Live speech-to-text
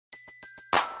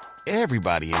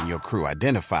Everybody in your crew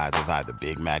identifies as either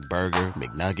Big Mac Burger,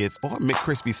 McNuggets, or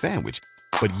McCrispy Sandwich.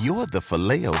 But you're the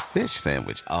Filet-O-Fish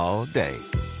Sandwich all day.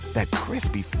 That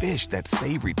crispy fish, that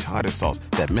savory tartar sauce,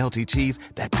 that melty cheese,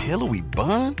 that pillowy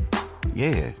bun.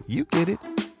 Yeah, you get it.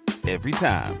 Every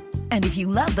time. And if you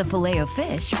love the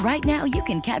Filet-O-Fish, right now you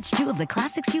can catch 2 of the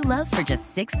classics you love for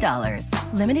just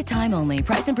 $6. Limited time only.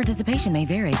 Price and participation may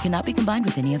vary. Cannot be combined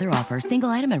with any other offer. Single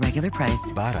item at regular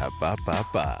price.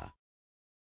 Ba-da-ba-ba-ba.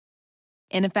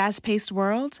 In a fast-paced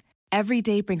world, every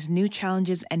day brings new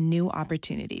challenges and new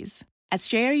opportunities. At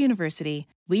Strayer University,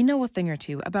 we know a thing or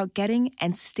two about getting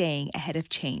and staying ahead of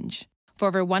change. For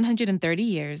over 130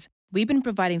 years, we've been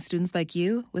providing students like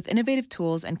you with innovative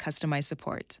tools and customized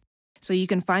support, so you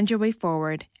can find your way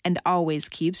forward and always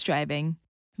keep striving.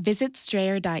 Visit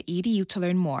strayer.edu to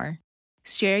learn more.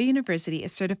 Strayer University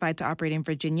is certified to operate in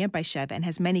Virginia by Chev and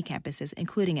has many campuses,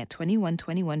 including at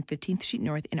 2121 15th Street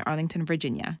North in Arlington,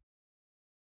 Virginia.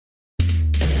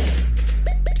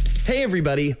 Hey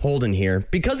everybody, Holden here.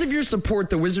 Because of your support,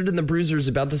 The Wizard and the Bruiser is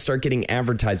about to start getting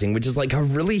advertising, which is like a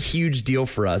really huge deal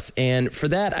for us. And for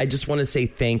that, I just want to say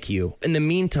thank you. In the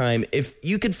meantime, if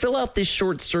you could fill out this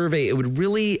short survey, it would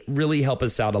really, really help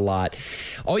us out a lot.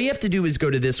 All you have to do is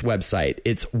go to this website.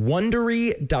 It's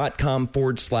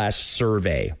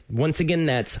Wondery.com/survey. Once again,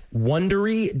 that's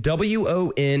Wondery,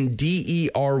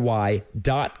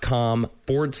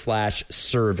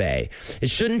 WONDERY.com/survey. It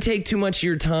shouldn't take too much of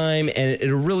your time, and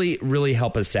it'll really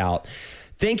help us out.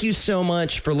 Thank you so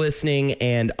much for listening,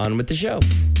 and on with the show.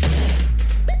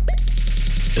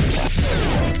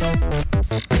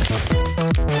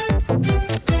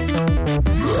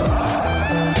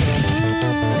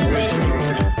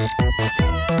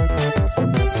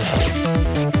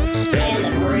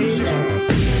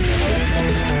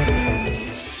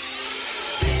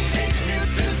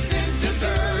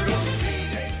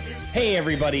 Hey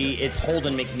everybody, it's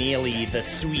Holden McNeely, the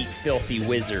sweet, filthy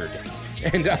wizard.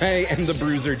 And I am the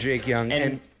bruiser, Jake Young.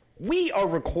 And we are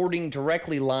recording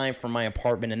directly live from my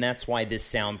apartment, and that's why this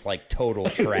sounds like total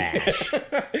trash.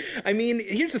 I mean,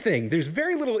 here's the thing. There's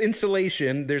very little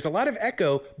insulation. There's a lot of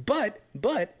echo, but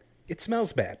it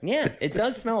smells bad. Yeah, it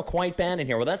does smell quite bad in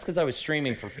here. Well, that's because I was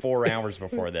streaming for 4 hours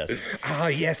before this. Ah,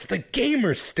 yes, the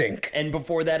gamers stink. And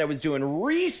before that, I was doing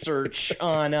research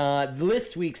on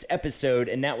this week's episode,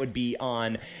 and that would be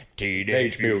on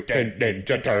Teenage Mutant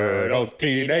Ninja Turtles,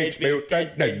 Teenage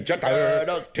Mutant Ninja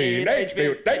Turtles, Teenage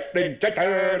Mutant Ninja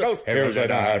Turtles. Here's a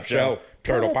knife shell,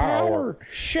 turtle power,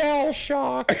 shell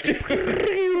shock.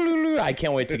 I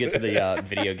can't wait to get to the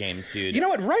video games, dude. You know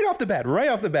what? Right off the bat,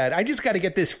 I just got to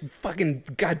get this fucking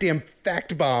goddamn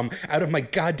fact bomb out of my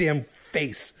goddamn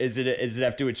face. Does it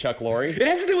have to do with Chuck Lorre? It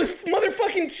has to do with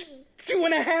motherfucking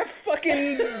 2.5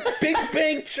 fucking Big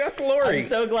Bang Chuck Lorre. I'm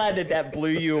so glad that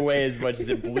blew you away as much as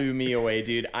it blew me away,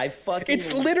 dude.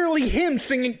 It's literally him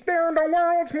singing, "They're the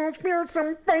world's most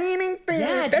fearsome fighting thing."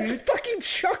 Yeah, that's dude. fucking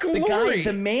Chuck Lorre.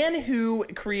 The man who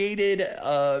created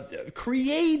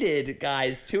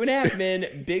guys, 2.5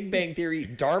 Men, Big Bang Theory,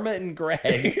 Dharma and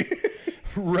Greg.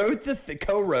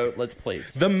 Co-wrote, let's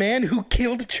please. The man who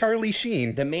killed Charlie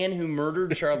Sheen. The man who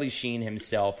murdered Charlie Sheen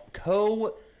himself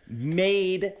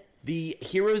co-made the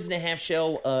Heroes in a Half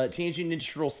Shell Teenage Mutant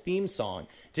Ninja Turtles theme song.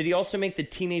 Did he also make the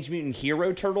Teenage Mutant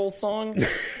Hero Turtles song?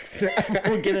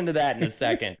 We'll get into that in a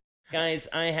second. Guys,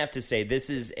 I have to say, this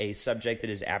is a subject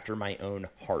that is after my own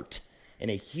heart in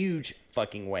a huge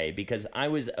fucking way, because I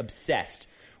was obsessed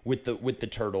with the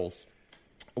Turtles.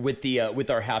 With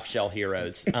our half shell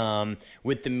heroes,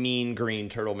 with the mean green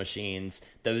turtle machines,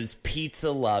 those pizza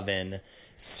loving,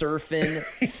 surfing,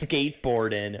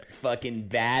 skateboarding, fucking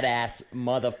badass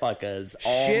motherfuckers.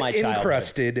 All my childhood. Shit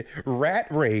encrusted, rat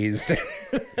raised.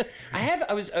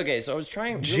 I was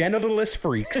trying genitalless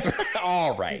freaks.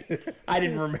 All right, I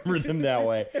didn't remember them that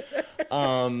way.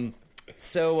 I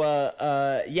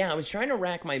was trying to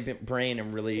rack my brain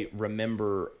and really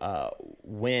remember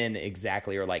when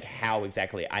exactly, or like how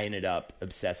exactly I ended up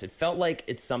obsessed. It felt like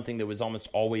it's something that was almost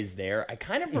always there. I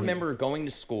kind of remember going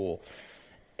to school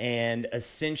and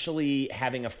essentially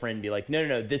having a friend be like,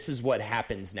 no, this is what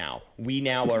happens now. We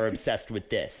now are obsessed with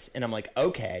this. And I'm like,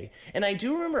 okay. And I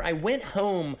do remember I went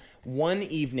home one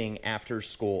evening after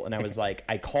school, and I was like,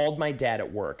 I called my dad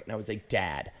at work, and I was like,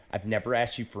 Dad, I've never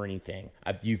asked you for anything.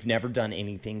 You've never done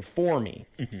anything for me,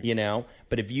 you know?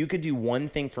 But if you could do one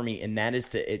thing for me, and that is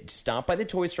to stop by the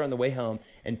toy store on the way home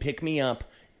and pick me up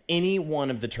any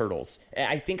one of the Turtles.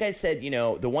 I think I said,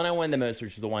 the one I wanted the most,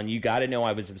 which was the one you got to know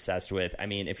I was obsessed with. I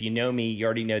mean, if you know me, you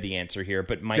already know the answer here.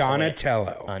 But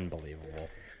Donatello. Unbelievable.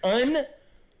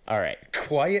 All right.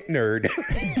 Quiet nerd,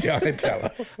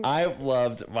 Donatello. I've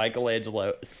loved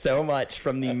Michelangelo so much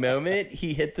from the moment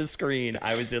he hit the screen.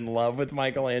 I was in love with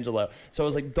Michelangelo. So I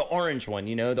was like, the orange one,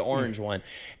 the orange one.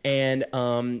 And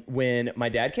when my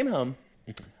dad came home,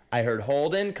 I heard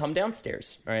Holden come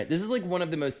downstairs. All right. This is like one of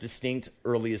the most distinct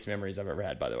earliest memories I've ever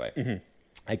had, by the way.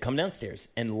 I come downstairs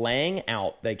and laying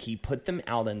out, like he put them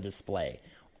out on display,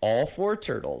 all 4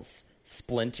 turtles,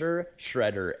 Splinter,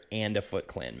 Shredder, and a Foot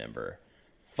Clan member.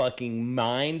 Fucking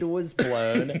mind was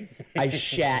blown. I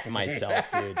shat myself,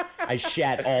 dude. I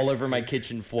shat all over my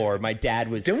kitchen floor. My dad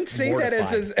was Don't say mortified.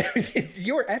 that as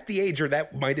you're at the age where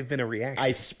that might have been a reaction.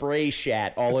 I spray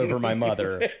shat all over my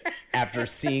mother after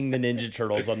seeing the Ninja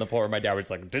Turtles on the floor. My dad was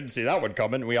like, didn't see that one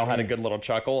coming. We all had a good little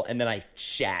chuckle. And then I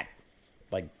shat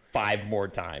like 5 more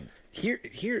times. Here,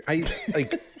 I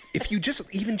like, if you just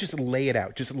lay it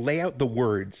out, just lay out the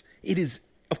words, it is,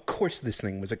 of course, this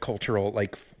thing was a cultural,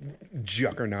 like,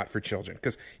 juggernaut for children.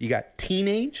 Because you got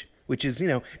teenage, which is,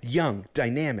 young,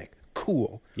 dynamic,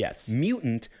 cool. Yes.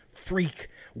 Mutant, freak,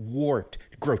 warped,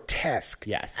 grotesque.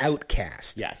 Yes.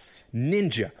 Outcast. Yes.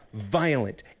 Ninja,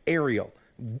 violent, aerial,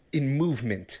 in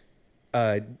movement,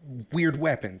 weird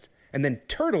weapons. And then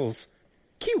turtles,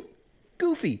 cute,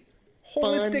 goofy,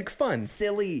 holistic fun.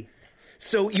 Silly.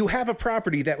 So you have a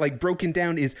property that, like, broken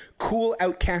down is cool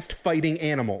outcast fighting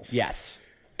animals. Yes.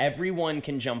 Everyone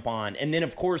can jump on. And then,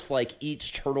 of course, like,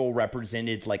 each turtle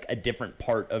represented, like, a different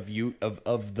part of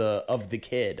the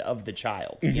kid, of the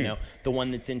child. The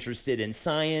one that's interested in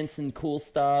science and cool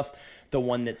stuff. The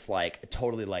one that's, like,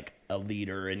 totally, like, a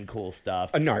leader and cool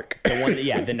stuff. A narc. The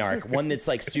narc. One that's,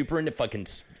 like, super into fucking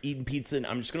eating pizza. And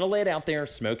I'm just going to lay it out there.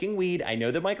 Smoking weed. I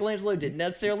know that Michelangelo didn't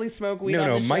necessarily smoke weed on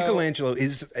the show. Michelangelo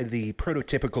is the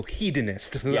prototypical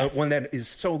hedonist. Yes. One that is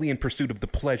solely in pursuit of the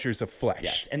pleasures of flesh.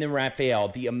 Yes. And then Raphael,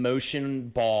 the emotion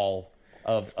ball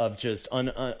of just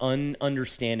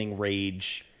understanding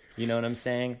rage. You know what I'm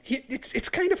saying? It's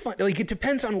kind of fun. Like, it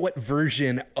depends on what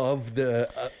version of the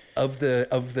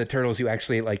turtles you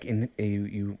actually like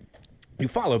you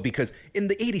follow, because in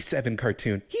the 87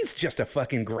 cartoon, he's just a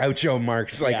fucking Groucho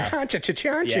Marx, like,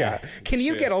 ha-cha-cha-cha-cha. Yeah, Can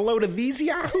you true. get a load of these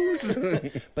yahoos?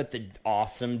 But the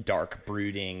awesome, dark,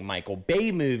 brooding Michael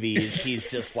Bay movies, he's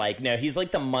just like, no, he's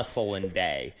like the muscle in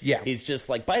Bay. Yeah. He's just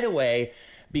like, by the way,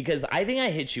 because I think I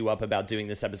hit you up about doing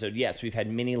this episode. Yes, we've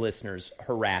had many listeners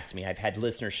harass me. I've had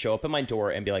listeners show up at my door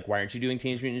and be like, why aren't you doing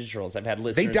Teenage Mutant Ninja Turtles? I've had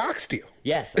listeners... They doxed you.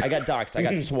 Yes, I got doxed. I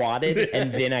got swatted,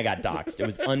 and then I got doxed. It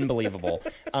was unbelievable.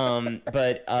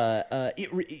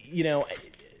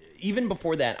 Even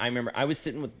before that, I remember I was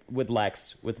sitting with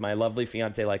Lex, with my lovely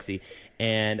fiance Lexi,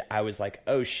 and I was like,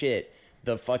 oh shit,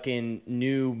 the fucking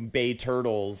new Bay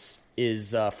Turtles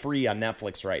is free on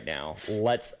Netflix right now.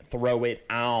 Let's throw it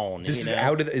on. Is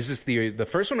this the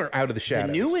first one or Out of the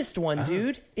Shadows? The newest one,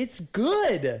 dude. It's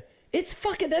good. It's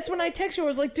fucking... That's when I texted you. I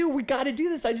was like, dude, we got to do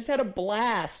this. I just had a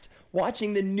blast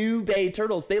watching the new Bay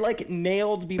Turtles. They, like,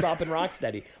 nailed Bebop and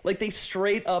Rocksteady. Like, they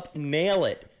straight up nail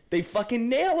it. They fucking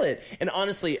nail it. And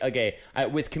honestly, okay,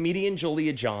 with comedian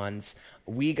Julia Johns,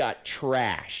 we got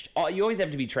trashed. Oh, you always have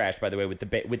to be trashed, by the way,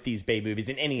 with these Bay movies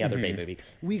and any other Bay movie.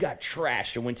 We got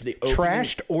trashed and went to the opening.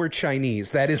 Trashed or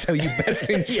Chinese. That is how you best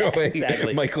enjoy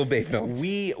exactly. Michael Bay films.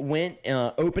 We went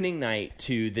opening night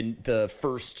to the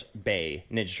first Bay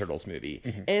Ninja Turtles movie.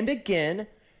 And again,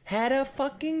 had a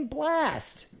fucking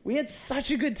blast. We had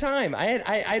such a good time.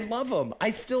 I love them.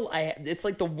 It's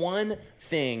like the one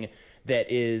thing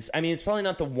that is, I mean, it's probably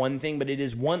not the one thing, but it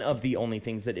is one of the only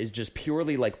things that is just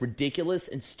purely, like, ridiculous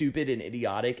and stupid and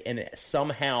idiotic, and it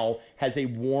somehow has a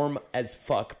warm as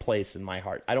fuck place in my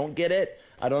heart. I don't get it.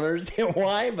 I don't understand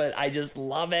why, but I just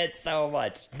love it so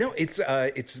much. No,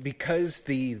 it's because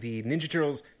the Ninja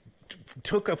Turtles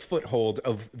took a foothold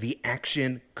of the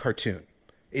action cartoon.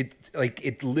 It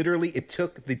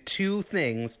took the two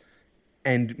things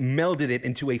and melded it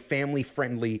into a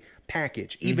family-friendly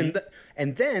package.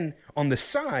 And then on the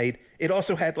side, it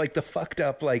also had, like, the fucked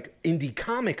up, like, indie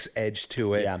comics edge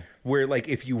to it, where, like,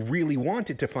 if you really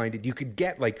wanted to find it, you could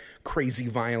get, like, crazy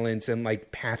violence and,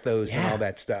 like, pathos and all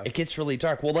that stuff. It gets really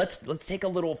dark. Well, let's take a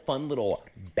little fun little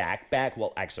back.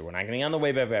 Well, actually, we're not getting on the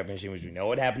Wayback Machine, because we know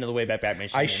what happened to the Wayback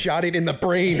Machine. I shot it in the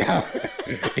brain.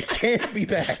 It can't be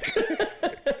back.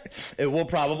 It will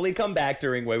probably come back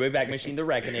during Way Back Machine: The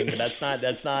Reckoning, but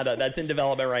that's in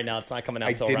development right now. It's not coming out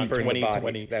until around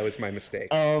 2020. That was my mistake.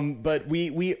 But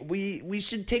we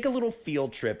should take a little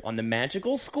field trip on the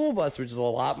Magical School Bus, which is a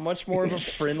lot much more of a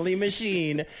friendly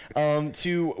machine.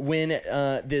 To when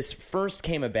this first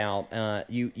came about,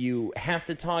 you have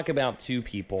to talk about two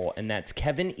people, and that's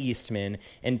Kevin Eastman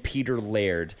and Peter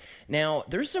Laird. Now,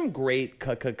 there's some great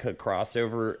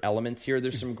crossover elements here.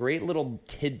 There's some great little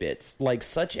tidbits, like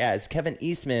such as Kevin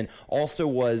Eastman also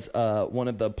was one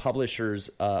of the publishers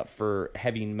for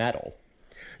Heavy Metal.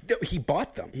 No, he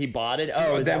bought them. He bought it?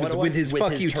 Oh, is that was with his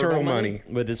Fuck You Turtle money.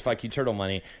 With his Fuck You Turtle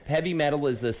money. Heavy Metal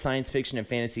is the science fiction and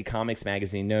fantasy comics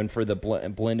magazine known for the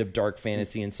blend of dark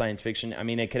fantasy and science fiction. I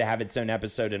mean, it could have its own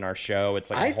episode in our show.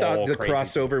 It's like I thought the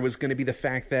crossover was going to be the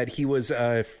fact that he was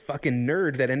a fucking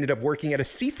nerd that ended up working at a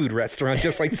seafood restaurant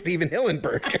just like Steven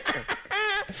Hillenburg.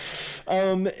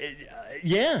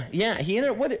 Yeah. He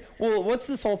ended up what's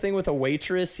this whole thing with a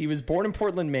waitress? He was born in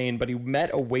Portland, Maine, but he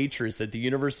met a waitress at the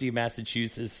University of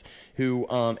Massachusetts who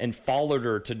and followed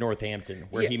her to Northampton,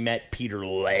 where he met Peter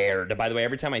Laird. By the way,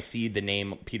 every time I see the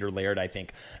name Peter Laird, I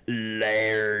think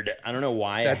Laird. I don't know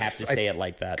why I have to say it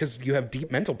like that. Because you have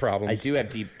deep mental problems. I do have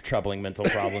deep, troubling mental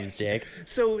problems, Jake.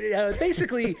 So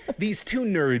basically, these two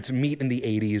nerds meet in the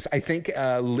 80s. I think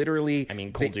literally... I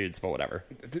mean, cool dudes, but whatever.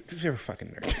 They were fucking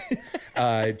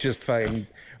nerds. Just fucking...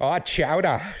 Oh,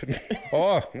 chowder.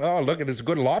 Oh, look at this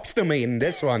good lobster meat in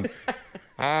this one.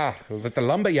 With the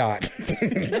lumberyard.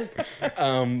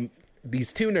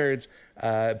 These two nerds,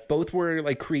 both were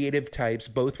like creative types.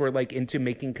 Both were like into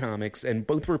making comics, and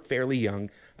both were fairly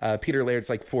young. Peter Laird's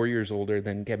like 4 years older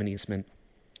than Kevin Eastman.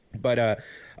 But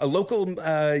a local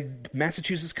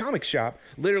Massachusetts comic shop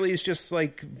literally is just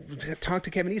like, talk to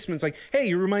Kevin Eastman. It's like, hey,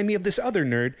 you remind me of this other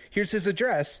nerd. Here's his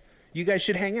address. You guys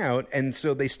should hang out. And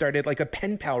so they started like a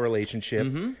pen pal relationship,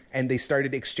 and they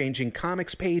started exchanging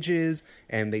comics pages,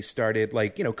 and they started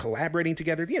like, collaborating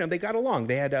together. They got along.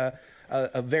 They had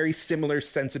a very similar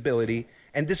sensibility.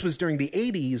 And this was during the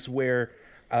 80s where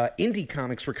indie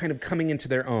comics were kind of coming into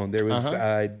their own. There was,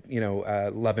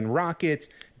 Love and Rockets,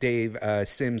 Dave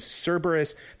Sims'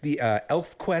 Cerberus, the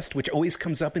Elf Quest, which always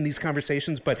comes up in these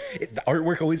conversations, but the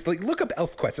artwork always, like, look up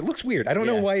Elf Quest. It looks weird. I don't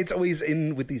know why it's always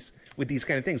in with these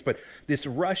kind of things, but this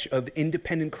rush of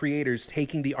independent creators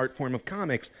taking the art form of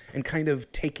comics and kind of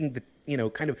taking the,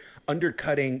 kind of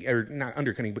undercutting, or not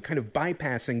undercutting, but kind of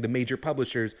bypassing the major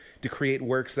publishers to create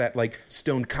works that like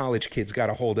stoned college kids got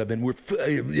a hold of, and we're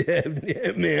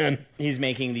man. He's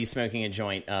making the smoking a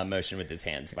joint motion with his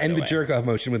hands, and the jerk off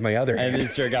motion with my other hand. And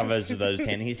his jerk off motion with his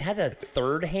hand. He's had a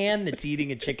third hand that's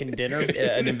eating a chicken dinner,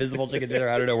 an invisible chicken dinner.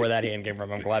 I don't know where that hand came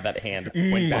from. I'm glad that hand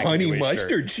went back honey to his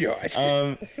mustard sauce.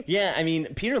 I mean,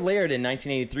 Peter Laird in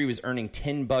 1983 was earning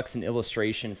 $10 in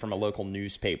illustration from a local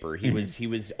newspaper. He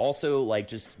was also like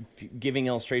just giving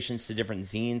illustrations to different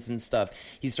zines and stuff.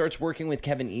 He starts working with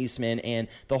Kevin Eastman, and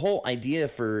the whole idea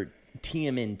for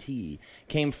TMNT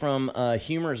came from a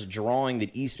humorous drawing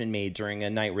that Eastman made during a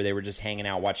night where they were just hanging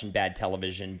out watching bad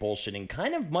television, bullshitting,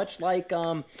 kind of much like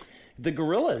the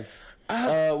Gorillaz.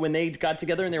 When they got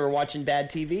together and they were watching bad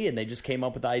TV, and they just came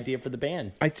up with the idea for the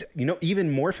band.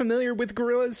 Even more familiar with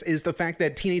Gorillaz is the fact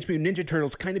that Teenage Mutant Ninja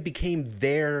Turtles kind of became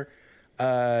their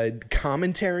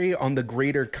commentary on the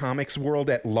greater comics world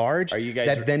at large. Are you guys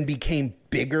that then became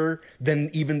bigger than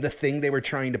even the thing they were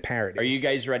trying to parody? Are you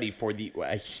guys ready for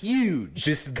a huge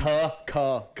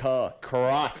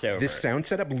crossover? This sound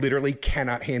setup literally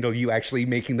cannot handle you actually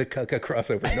making the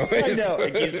crossover noise. I know,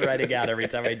 it keeps writing out every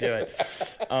time I do it.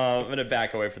 I'm going to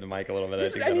back away from the mic a little bit.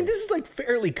 This is like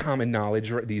fairly common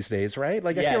knowledge these days, right?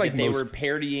 Like, I feel like they were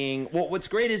parodying. Well, what's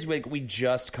great is we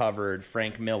just covered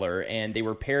Frank Miller, and they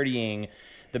were parodying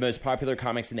the most popular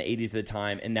comics in the 80s at the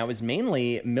time, and that was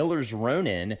mainly Miller's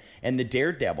Ronin and the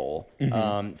Daredevil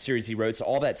series he wrote. So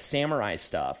all that samurai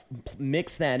stuff,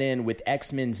 mix that in with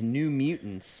X-Men's New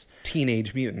Mutants.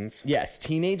 Teenage Mutants. Yes,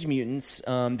 Teenage Mutants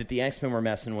that the X-Men were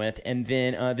messing with. And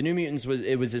then the New Mutants was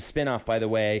a spinoff, by the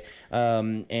way,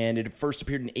 and it first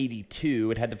appeared in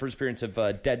 82. It had the first appearance of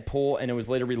Deadpool, and it was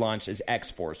later relaunched as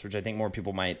X-Force, which I think more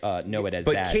people might know it as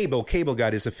that. But Cable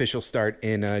got his official start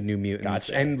in New Mutants.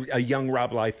 Gotcha. And a young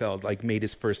Rob Liefeld made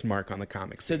his first mark on the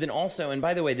comics. So then also, and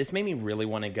by the way, this made me really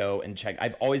want to go and check.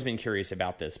 I've always been curious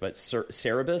about this, but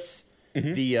Cerebus,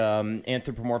 the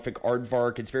anthropomorphic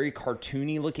aardvark, it's very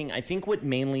cartoony looking. I think what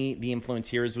mainly the influence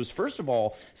here was, first of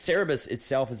all, Cerebus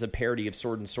itself is a parody of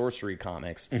sword and sorcery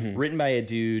comics, written by a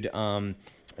dude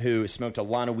who smoked a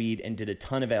lot of weed and did a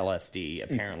ton of LSD,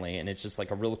 apparently, and it's just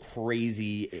like a real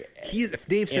crazy.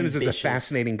 Dave Simmons is a ambitious-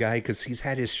 fascinating guy because he's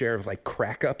had his share of like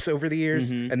crack ups over the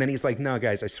years, and then he's like, "No,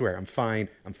 guys, I swear, I'm fine.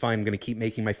 I'm going to keep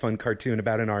making my fun cartoon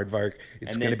about an aardvark.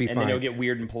 It's going to be fine." And then he'll get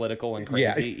weird and political and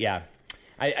crazy. Yeah.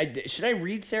 Should I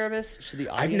read Cerebus? Should the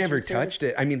audience I've never read Cerebus? touched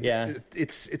it. I mean, Yeah.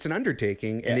 it's an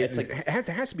undertaking, and it's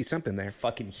there has to be something there.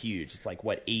 Fucking huge. It's like,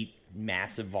 what, 8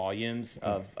 massive volumes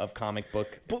of comic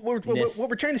book. But what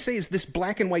we're trying to say is this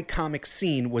black and white comic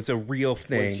scene was a real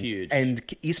thing. Was huge. And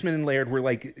Eastman and Laird were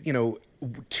like,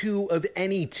 two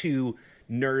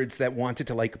nerds that wanted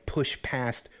to like push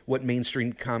past what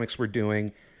mainstream comics were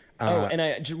doing.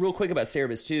 And just real quick about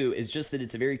Cerebus too is just that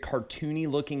it's a very cartoony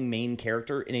looking main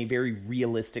character in a very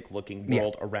realistic looking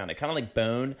world around it. Kind of like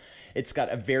Bone. It's got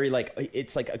a very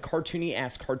it's like a cartoony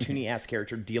ass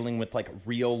character dealing with like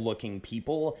real looking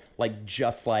people, like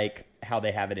just like how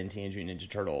they have it in Teenage Mutant Ninja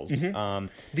Turtles.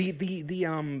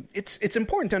 It's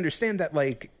important to understand that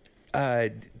like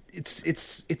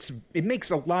it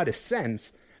makes a lot of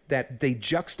sense that they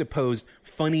juxtaposed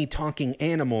funny talking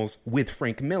animals with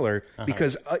Frank Miller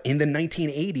because in the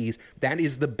 1980s, that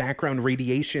is the background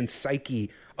radiation psyche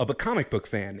of a comic book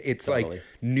fan. It's like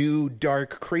new,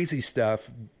 dark, crazy stuff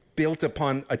built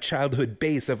upon a childhood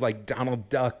base of like Donald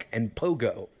Duck and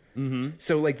Pogo.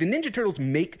 So like the Ninja Turtles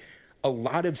make a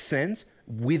lot of sense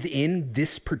within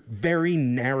this very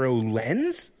narrow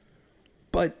lens.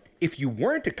 But if you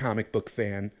weren't a comic book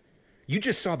fan, you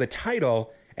just saw the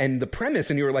title and the premise,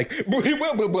 and you were like, what? A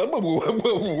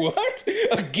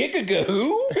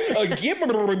gigagahoo? A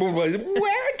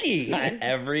wacky?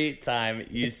 Every time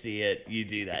you see it, you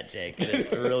do that, Jake. And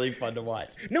it's really fun to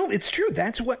watch. No, it's true.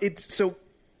 That's what it's so.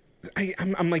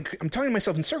 I'm talking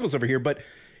myself in circles over here, but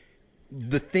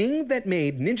the thing that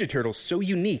made Ninja Turtles so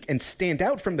unique and stand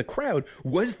out from the crowd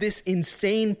was this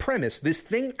insane premise. This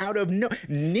thing out of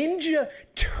Ninja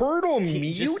Turtle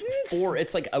mutants?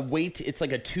 It's like it's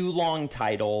like a too long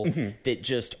title that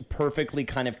just perfectly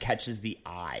kind of catches the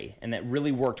eye, and that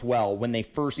really worked well when they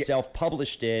first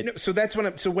self-published it. No, so that's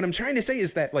what I'm trying to say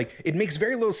is that like it makes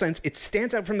very little sense. It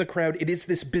stands out from the crowd. It is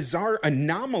this bizarre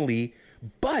anomaly,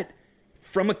 but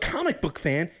from a comic book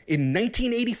fan in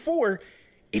 1984,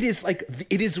 it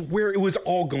is where it was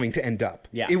all going to end up.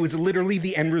 Yeah. It was literally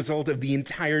the end result of the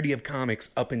entirety of comics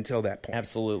up until that point.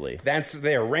 Absolutely. That's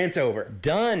their rant over.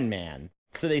 Done, man.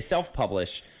 So they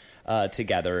self-publish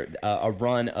together a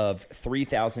run of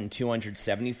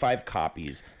 3,275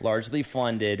 copies, largely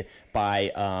funded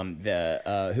by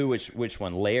which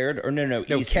one? Laird? Or no,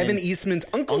 Kevin Eastman's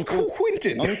Uncle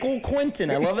Quentin. Uncle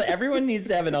Quentin. I love it. Everyone needs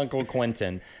to have an Uncle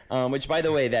Quentin. Which, by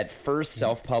the way, that first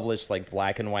self-published, like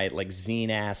black and white, like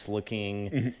zine-ass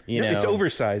looking, it's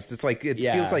oversized. It's like it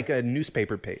feels like a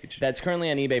newspaper page. That's currently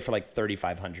on eBay for like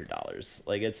 $3,500.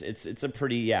 Like it's a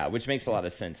pretty which makes a lot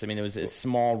of sense. I mean, it was a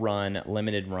small run,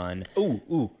 limited run.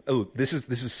 Oh! This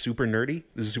is super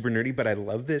nerdy. But I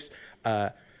love this.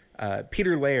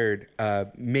 Peter Laird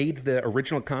made the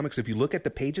original comics. If you look at the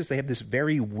pages, they have this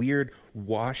very weird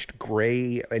washed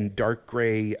gray and dark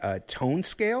gray tone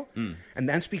scale. And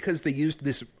that's because they used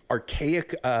this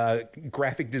archaic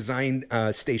graphic design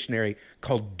stationery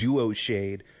called Duo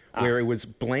Shade, where it was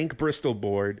blank Bristol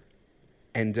board.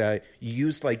 And you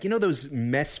used those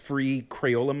mess-free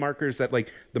Crayola markers that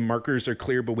like the markers are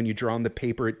clear, but when you draw on the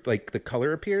paper, like the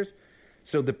color appears.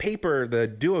 So the paper, the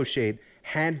Duo Shade,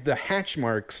 had the hatch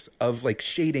marks of like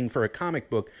shading for a comic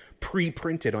book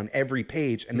pre-printed on every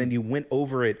page, and then you went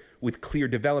over it with clear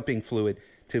developing fluid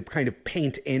to kind of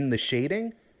paint in the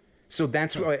shading. So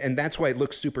that's why it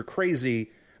looks super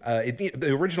crazy.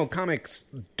 The original comics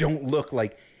don't look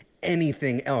like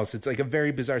anything else. It's like a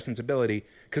very bizarre sensibility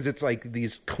because it's like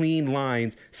these clean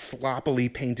lines sloppily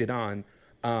painted on,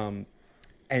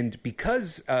 and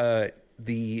because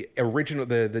the original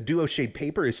the Duo Shade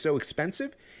paper is so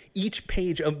expensive, each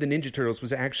page of the Ninja Turtles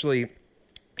was actually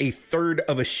a third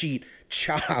of a sheet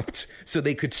chopped so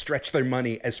they could stretch their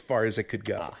money as far as it could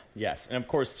go. Yes. And of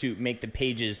course, to make the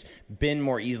pages bend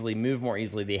more easily, move more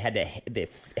easily, they had to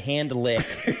hand lick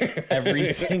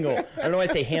every single, I don't know why I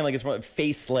say hand lick, it's more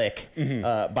face lick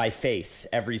by face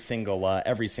every single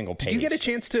page. Did you get a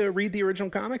chance to read the original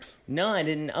comics? No, I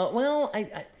didn't.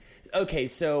 Okay,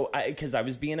 so because I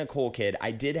was being a cool kid,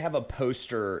 I did have a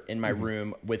poster in my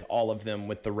room with all of them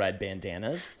with the red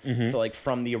bandanas. So like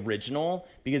from the original,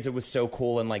 because it was so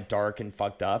cool and like dark and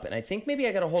fucked up. And I think maybe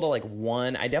I got a hold of like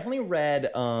one. I definitely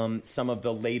read some of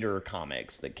the later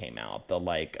comics that came out. The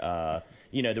like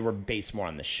that were based more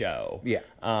on the show. Yeah.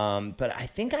 But I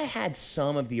think I had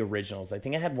some of the originals. I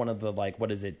think I had one of the, like,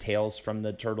 what is it, Tales from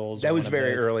the Turtles? That was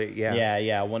very early, yeah.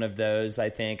 Yeah, one of those, I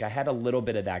think. I had a little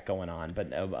bit of that going on,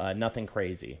 but nothing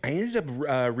crazy. I ended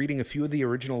up reading a few of the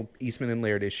original Eastman and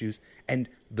Laird issues, and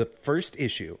the first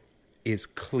issue is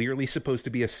clearly supposed to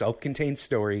be a self-contained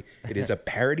story. It is a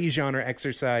parody genre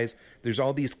exercise. There's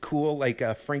all these cool, like,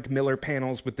 Frank Miller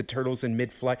panels with the turtles in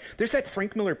mid-flight. There's that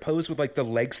Frank Miller pose with, like, the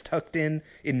legs tucked in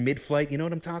mid-flight. You know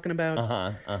what I'm talking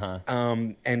about?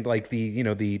 And, like,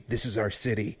 the this is our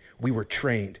city. We were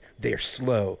trained. They're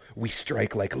slow. We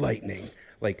strike like lightning.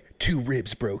 Like, 2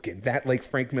 ribs broken. That, like,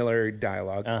 Frank Miller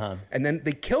dialogue. And then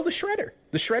they kill the Shredder.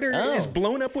 The Shredder is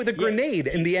blown up with a grenade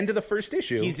in the end of the first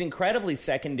issue. He's incredibly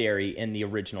secondary in the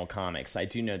original comics. I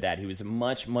do know that. He was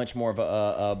much more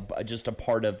of just a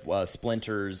part of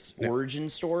Splinter's origin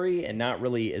story, and not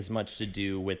really as much to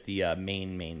do with the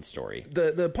main story.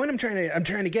 The point I'm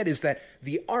trying to get is that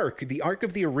the arc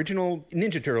of the original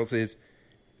Ninja Turtles is,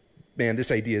 man,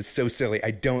 this idea is so silly.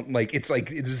 I don't like, it's like,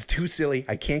 this is too silly.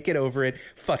 I can't get over it.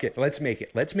 Fuck it. Let's make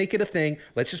it. Let's make it a thing.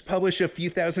 Let's just publish a few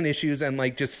thousand issues and,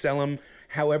 like, just sell them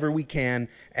however we can.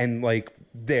 And, like,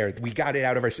 there, we got it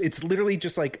out of our, it's literally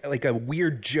just like a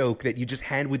weird joke that you just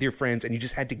had with your friends and you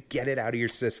just had to get it out of your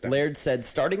system. Laird said,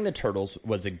 starting the Turtles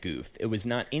was a goof. It was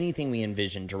not anything we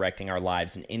envisioned directing our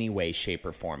lives in any way, shape,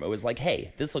 or form. It was like,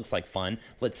 hey, this looks like fun.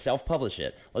 Let's self-publish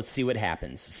it. Let's see what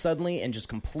happens. Suddenly, and just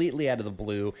completely out of the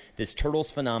blue, this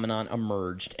Turtles phenomenon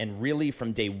emerged and really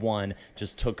from day one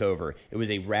just took over. It was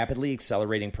a rapidly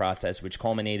accelerating process which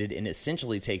culminated in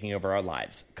essentially taking over our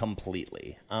lives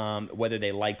completely, whether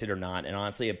they liked it or not. And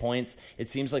honestly, at points, it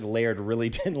seems like Laird really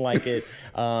didn't like it.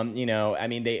 I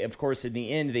mean, they, of course, in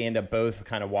the end, they end up both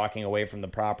kind of walking away from the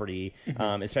property,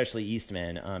 especially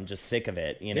Eastman, just sick of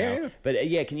it, Yeah. But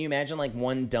yeah, can you imagine, like,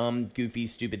 one dumb, goofy,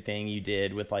 stupid thing you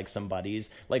did with, like, some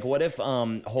buddies? Like, what if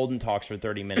Holden Talks for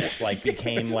 30 minutes, like,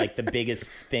 became, like, the biggest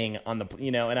thing on the,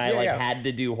 and I, had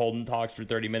to do Holden Talks for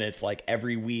 30 minutes, like,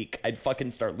 every week. I'd fucking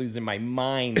start losing my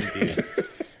mind, dude.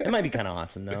 It might be kind of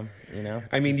awesome, though,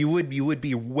 I mean, you would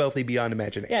be wealthy beyond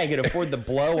imagination. Yeah, I could afford the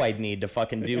blow I'd need to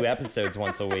fucking do episodes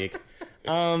once a week.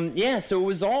 So it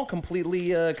was all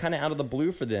completely kind of out of the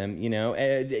blue for them,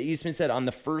 Eastman said on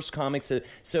the first comics,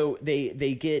 so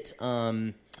they get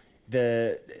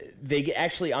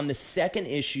actually on the second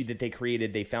issue that they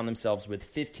created, they found themselves with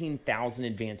 15,000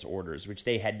 advance orders, which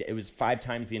they had. It was 5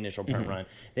 times the initial print run.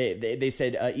 They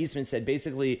said Eastman said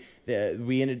basically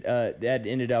that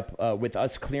ended up with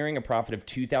us clearing a profit of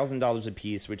 $2,000 a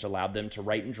piece, which allowed them to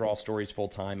write and draw stories full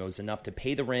time. It was enough to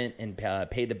pay the rent and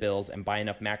pay the bills and buy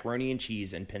enough macaroni and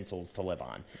cheese and pencils to live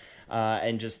on.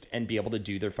 And be able to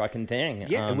do their fucking thing.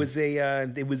 Yeah, it was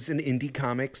an indie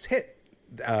comics hit.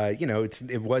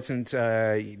 It wasn't,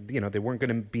 they weren't going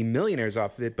to be millionaires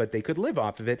off of it, but they could live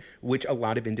off of it, which a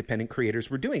lot of independent creators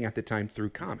were doing at the time through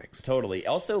comics. Totally.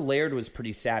 Also, Laird was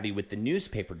pretty savvy with the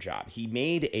newspaper job. He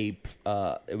made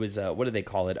what do they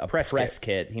call it? A press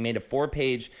kit. He made a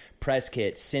 4-page press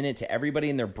kit, sent it to everybody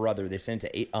and their brother. They sent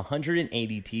it to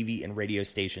 180 TV and radio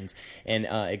stations, and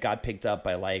it got picked up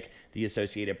by, like, the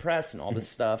Associated Press and all this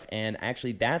stuff. And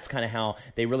actually, that's kind of how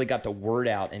they really got the word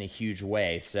out in a huge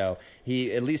way. So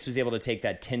he at least was able to take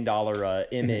that $10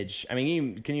 image. I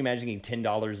mean, can you imagine getting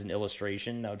 $10 in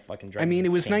illustration? That would fucking drive me it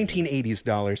was insane. 1980s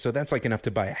dollars, so that's like enough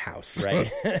to buy a house. Right.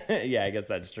 Yeah, I guess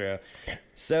that's true.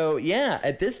 So, yeah,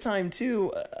 at this time,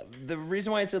 too, the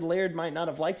reason why I said Laird might not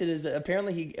have liked it is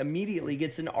apparently he immediately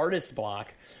gets an artist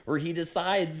block where he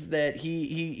decides that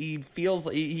he feels,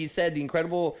 he said the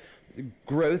incredible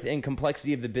growth and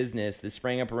complexity of the business that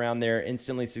sprang up around their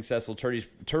instantly successful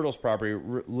Turtles property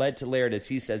led to Laird, as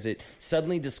he says it,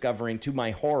 suddenly discovering, to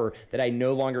my horror, that I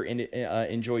no longer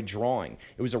enjoyed drawing.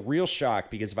 It was a real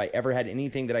shock because if I ever had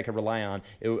anything that I could rely on,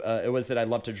 it was that I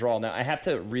loved to draw. Now, I have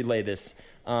to relay this.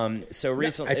 So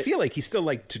recently, I feel like he still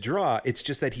liked to draw. It's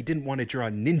just that he didn't want to draw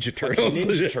Ninja Turtles.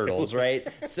 Ninja Turtles, right?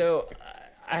 So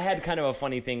I had kind of a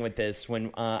funny thing with this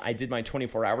when I did my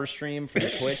 24-hour stream for the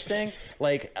Twitch thing.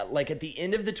 Like at the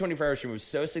end of the 24-hour stream, it was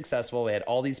so successful. They had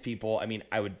all these people. I mean,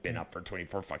 I would been up for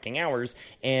 24 fucking hours,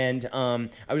 and I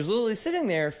was literally sitting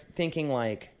there thinking,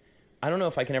 like, I don't know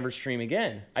if I can ever stream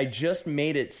again. I just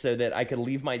made it so that I could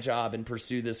leave my job and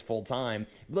pursue this full time.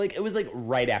 Like, it was like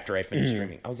right after I finished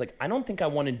streaming. I was like, I don't think I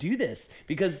want to do this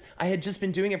because I had just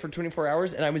been doing it for 24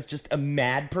 hours and I was just a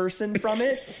mad person from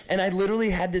it. And I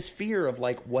literally had this fear of,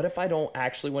 like, what if I don't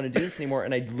actually want to do this anymore?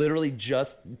 And I literally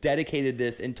just dedicated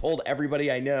this and told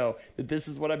everybody I know that this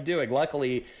is what I'm doing.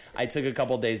 Luckily, I took a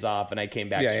couple of days off and I came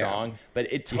back strong.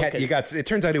 But it took it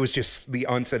turns out it was just the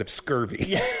onset of scurvy.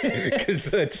 Yeah.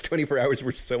 Because it's 24 24 hours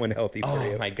were so unhealthy for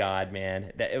you. Oh my God,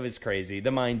 man. It was crazy.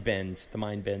 The mind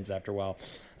bends after a while.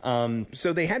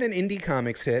 So they had an indie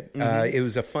comics hit. It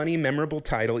was a funny, memorable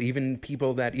title. Even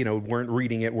people that, weren't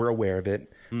reading it were aware of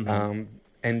it.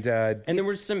 And there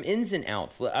were some ins and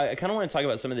outs. I kind of want to talk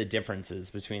about some of the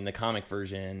differences between the comic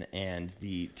version and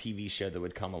the TV show that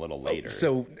would come a little later.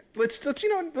 So let's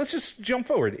just jump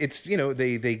forward. It's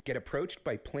they get approached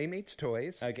by Playmates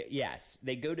Toys. Okay. Yes,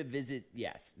 they go to visit.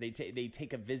 Yes, they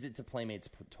take a visit to Playmates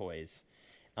Toys.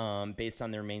 Based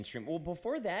on their mainstream. Well,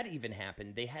 before that even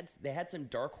happened, they had some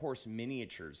Dark Horse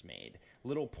miniatures made,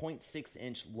 little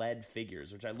 0.6-inch lead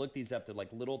figures, which I looked these up. They're like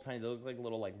little tiny. They look like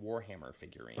little like Warhammer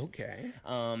figurines. Okay.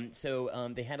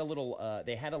 So they had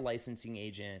a licensing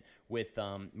agent with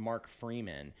Mark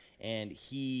Freeman, and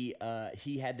he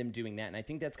had them doing that, and I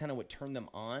think that's kind of what turned them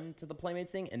on to the Playmates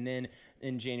thing. And then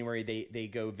in January, they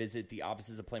go visit the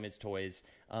offices of Playmates Toys,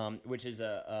 which is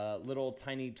a little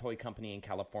tiny toy company in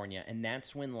California, and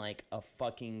that's when like a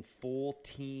fucking full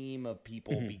team of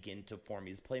people begin to form.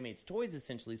 Because Playmates Toys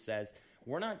essentially says,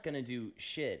 we're not going to do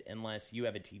shit unless you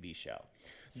have a TV show.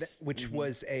 Which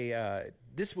was the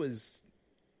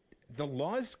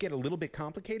laws get a little bit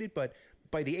complicated, but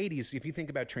by the 80s, if you think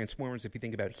about Transformers, if you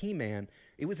think about He-Man,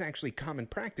 it was actually common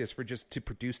practice for just to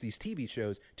produce these TV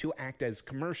shows to act as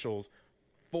commercials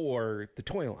for the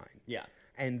toy line. Yeah.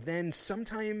 And then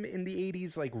sometime in the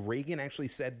 80s, like Reagan actually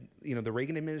said, the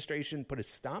Reagan administration put a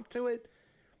stop to it.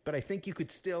 But I think you could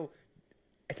still,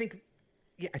 I think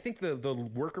the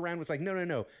workaround was like,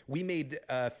 no. We made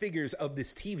figures of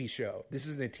this TV show. This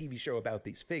isn't a TV show about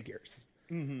these figures.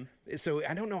 Mm-hmm. So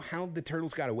I don't know how the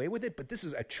Turtles got away with it, but this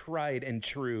is a tried and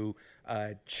true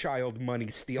child money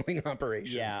stealing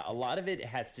operation. Yeah, a lot of it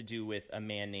has to do with a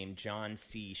man named John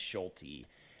C. Schulte.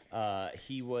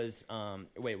 He was,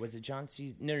 was it John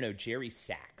C? No, Jerry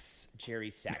Sachs.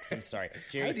 Jerry Sachs, I'm sorry.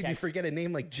 Jerry How did you forget a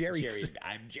name like Jerry?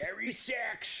 I'm Jerry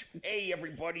Sachs. Hey,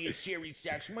 everybody, it's Jerry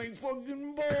Sachs. My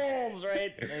fucking balls,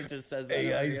 right? And it just says that.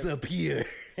 Hey, eyes up here.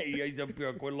 Hey, eyes up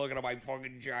here. Quit looking at my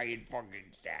fucking giant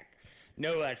fucking sack.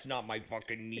 No, that's not my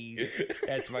fucking knees.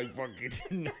 That's my fucking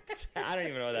nuts. I don't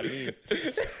even know what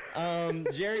that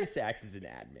means. Jerry Sachs is an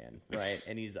ad man, right?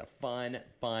 And he's a fun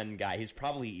guy. He's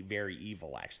probably very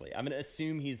evil, actually. I'm going to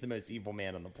assume he's the most evil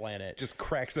man on the planet. Just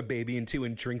cracks a baby in two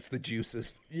and drinks the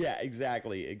juices. Yeah,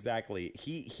 exactly.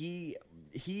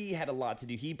 He had a lot to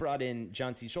do. He brought in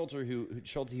John C. Schulte,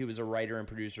 who was a writer and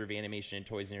producer of animation and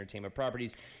toys and entertainment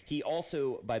properties. He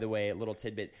also, by the way, a little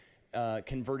tidbit,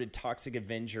 converted Toxic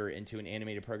Avenger into an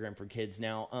animated program for kids.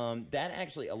 Now, that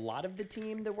actually, a lot of the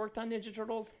team that worked on Ninja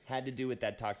Turtles had to do with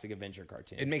that Toxic Avenger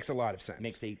cartoon. It makes a lot of sense.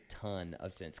 Makes a ton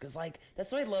of sense. Because,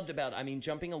 that's what I loved about,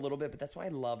 jumping a little bit, but that's what I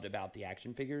loved about the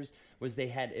action figures, was they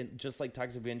had, just like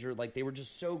Toxic Avenger, they were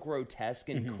just so grotesque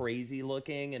and crazy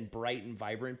looking and bright and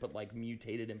vibrant, but,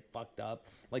 mutated and fucked up.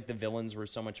 The villains were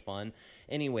so much fun.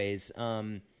 Anyways,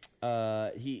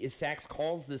 Sachs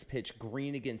calls this pitch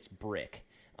green against brick.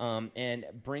 And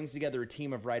brings together a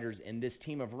team of writers, and this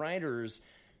team of writers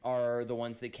are the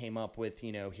ones that came up with,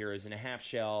 Heroes in a Half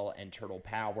Shell and Turtle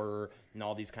Power and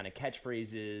all these kind of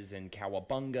catchphrases and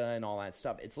Cowabunga and all that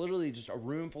stuff. It's literally just a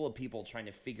room full of people trying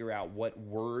to figure out what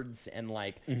words and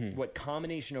what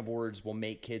combination of words will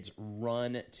make kids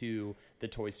run to the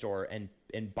toy store and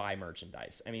buy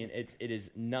merchandise. It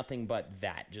is nothing but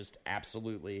that, just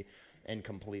absolutely and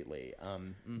completely.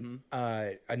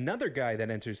 Another guy that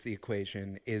enters the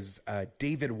equation is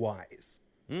David Wise.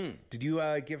 Did you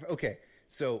give... Okay,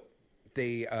 so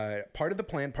they part of the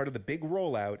plan, part of the big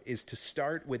rollout is to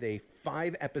start with a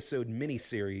 5-episode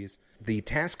miniseries. The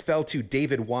task fell to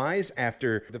David Wise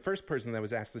after the first person that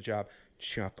was asked the job,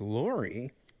 Chuck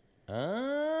Lorre,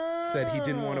 said he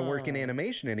didn't want to work in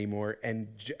animation anymore and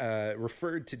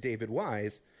referred to David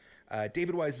Wise.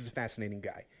 David Wise is a fascinating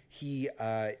guy. He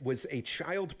was a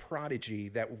child prodigy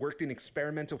that worked in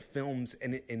experimental films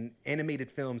and in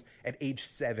animated films at age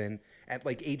 7. At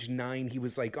age 9, he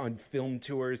was on film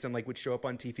tours and would show up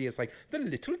on TV as the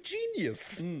little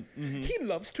genius. He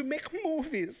loves to make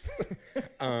movies.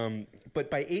 But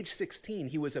by age 16,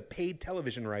 he was a paid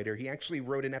television writer. He actually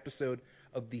wrote an episode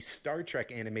of the Star Trek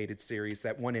animated series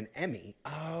that won an Emmy.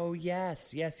 Oh,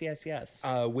 yes.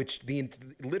 Which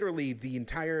literally the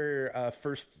entire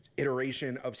first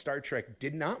iteration of Star Trek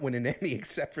did not win an Emmy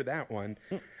except for that one.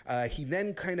 He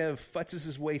then kind of futzes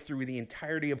his way through the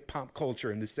entirety of pop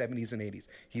culture in the 70s and 80s.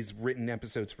 He's written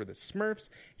episodes for the Smurfs,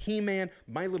 He-Man,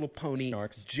 My Little Pony,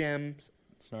 Snarks. Gems.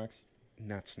 Snarks.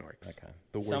 not Snorks. Okay.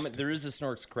 The worst. There is a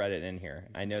Snorks credit in here.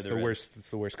 I know It's there the is. worst. It's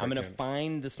the worst. I'm going to cartoon.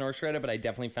 find the Snorks credit, but I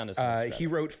definitely found a Snorks credit. He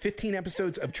wrote 15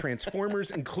 episodes of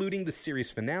Transformers, including the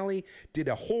series finale. Did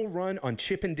a whole run on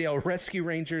Chip and Dale Rescue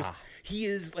Rangers. He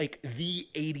is like the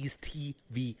 80s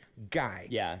TV guy.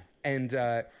 Yeah. And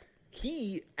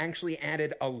he actually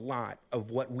added a lot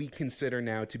of what we consider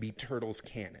now to be Turtles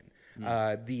canon.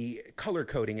 The color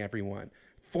coding everyone,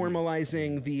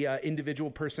 formalizing the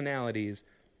individual personalities,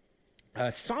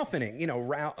 softening,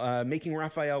 making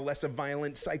Raphael less a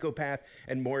violent psychopath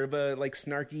and more of a like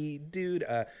snarky dude.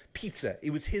 Pizza.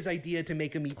 It was his idea to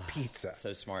make him eat pizza.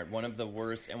 So smart. One of the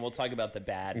worst, and we'll talk about the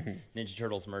bad Ninja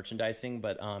Turtles merchandising,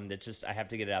 but I have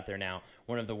to get it out there now.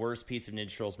 One of the worst piece of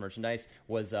Ninja Turtles merchandise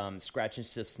was scratch and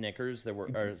sniff Snickers that were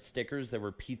or stickers that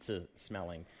were pizza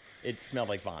smelling. It smelled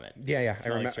like vomit. Yeah. It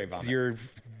smelled like straight vomit.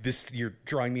 You're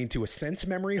drawing me into a sense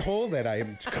memory hole that I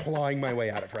am clawing my way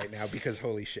out of right now because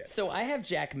holy shit. So I have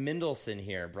Jack Mendelson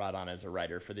here brought on as a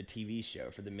writer for the TV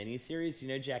show, for the miniseries. You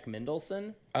know Jack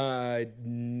Mendelson?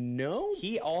 No.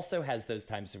 He also has those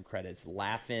types of credits.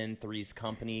 Laugh-In, Three's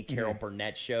Company, Carol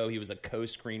Burnett Show. He was a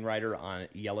co-screenwriter on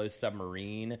Yellow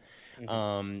Submarine.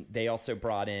 They also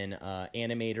brought in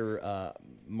animator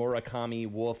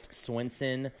Murakami Wolf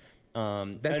Swenson.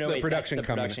 That's the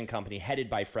production company headed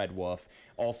by Fred Wolf.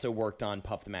 Also worked on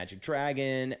Puff the Magic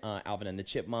Dragon, Alvin and the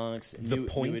Chipmunks, New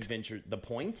Adventure. The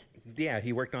Point? Yeah,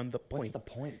 he worked on The Point. What's The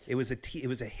Point? It was a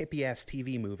hippie ass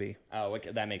TV movie. Oh,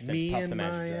 okay, that makes sense. Me Puff and the my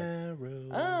Magic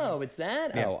Dragon. arrow. Oh, it's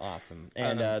that? Yeah. Oh, awesome.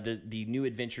 And the New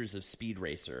Adventures of Speed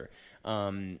Racer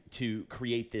to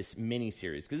create this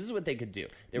mini-series. Because this is what they could do.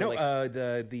 They were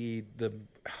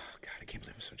God, I can't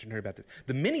believe I'm such a nerd about this.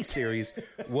 The miniseries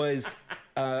was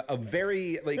a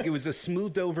very, it was a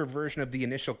smoothed over version of the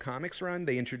initial comics run.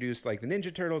 They introduced, the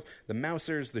Ninja Turtles, the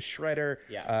Mousers, the Shredder.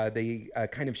 Yeah. They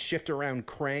kind of shift around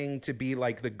Krang to be,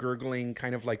 the gurgling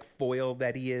kind of, foil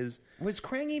that he is. Was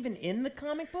Krang even in the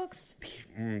comic books?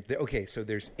 Okay, so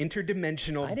there's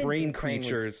interdimensional I didn't brain think Krang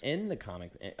creatures. was in the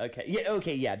comic.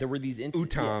 Okay, there were these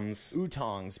Utongs.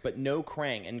 Utongs, but no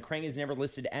Krang. And Krang is never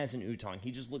listed as an Utong. He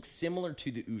just looks similar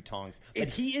to the Utongs, but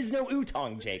he is no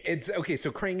Utong, Jake. It's okay.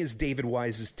 So Krang is David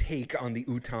Wise's take on the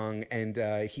Utong, and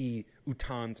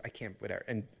Utons. I can't whatever.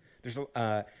 And there's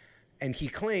and he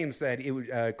claims that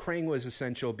Krang was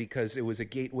essential because it was a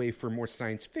gateway for more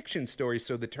science fiction stories,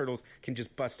 so the Turtles can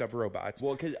just bust up robots.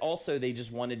 Well, because also they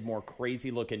just wanted more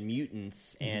crazy-looking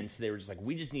mutants, and so they were just like,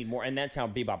 we just need more. And that's how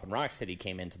Bebop and Rocksteady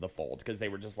came into the fold, because they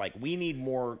were just like, we need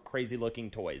more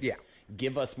crazy-looking toys. Yeah.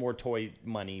 Give us more toys.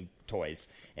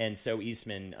 And so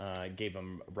Eastman gave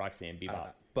them Rocksteady and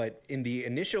Bebop. But in the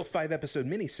initial 5-episode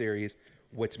miniseries,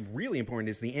 what's really important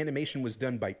is the animation was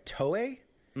done by Toei,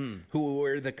 who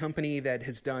were the company that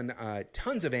has done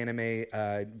tons of anime,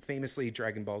 famously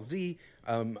Dragon Ball Z,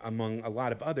 among a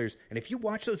lot of others. And if you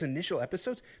watch those initial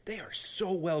episodes, they are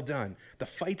so well done. The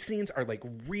fight scenes are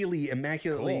really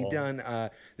immaculately done.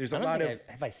 There's a lot of.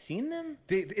 Have I seen them?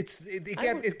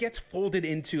 It gets folded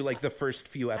into the first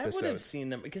few episodes. I would have seen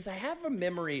them because I have a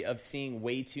memory of seeing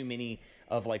way too many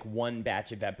of one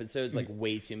batch of episodes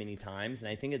way too many times, and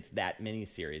I think it's that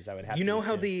miniseries. I would have. You know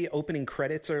how assume. the opening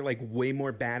credits are way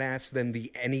more badass than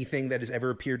anything that has ever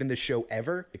appeared in the show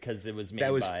ever? Because it was made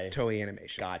that was by Toei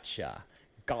Animation. Gotcha.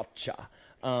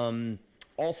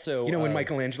 Also, when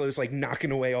Michelangelo's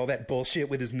knocking away all that bullshit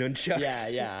with his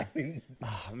nunchucks. Yeah.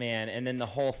 Oh man, and then the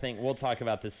whole thing. We'll talk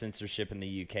about the censorship in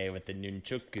the UK with the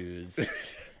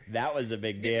nunchukus. That was a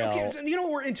big deal. Okay, so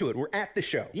we're into it. We're at the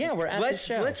show. Yeah, we're at the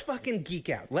show. Let's fucking geek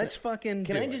out. Let's fucking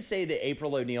Can I just say that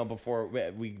April O'Neil, before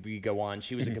we go on,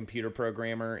 she was a computer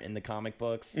programmer in the comic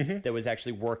books that was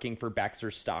actually working for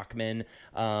Baxter Stockman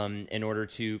in order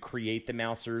to create the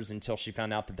Mousers until she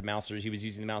found out that he was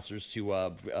using the Mousers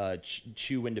to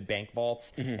chew into bank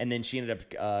vaults, and then she ended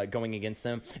up going against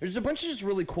them. There's a bunch of just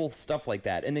really cool stuff like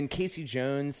that. And then Casey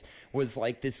Jones was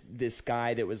this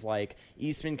guy that was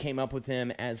Eastman came up with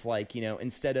him as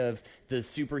instead of the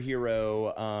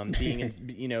superhero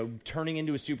being turning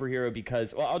into a superhero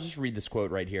because I'll just read this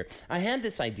quote right here. I had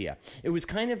this idea. It was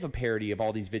kind of a parody of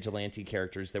all these vigilante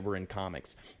characters that were in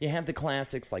comics. You have the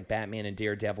classics like Batman and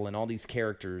Daredevil, and all these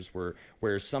characters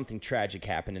where something tragic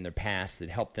happened in their past that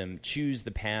helped them choose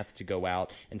the path to go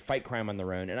out and fight crime on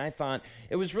their own. And I thought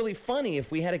it was really funny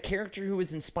if we had a character who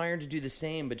was inspired to do the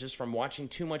same, but just from watching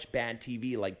too much bad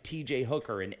TV, like TJ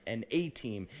Hooker and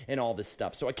A-Team and all this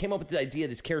stuff. So I came up with the idea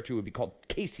this character would be called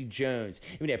Casey Jones.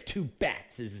 He would have 2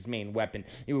 bats as his main weapon.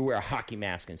 He would wear a hockey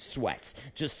mask and sweats.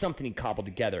 Just something he cobbled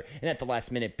together. And at the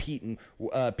last minute,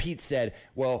 Pete said,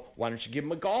 well, why don't you give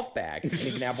him a golf bag? And he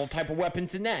can have all type of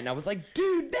weapons in that. And I was like,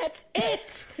 dude, that's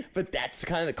it. But that's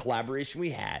kind of the collaboration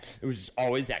we had. It was just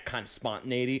always that kind of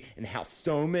spontaneity and how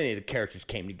so many of the characters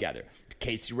came together.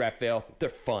 Casey, Raphael, they're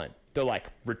fun. They're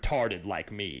like retarded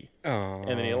like me. Aww.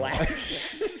 And then he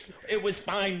laughed. It was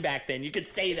fine back then. You could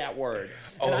say that word.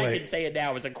 And I can say it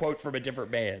now as a quote from a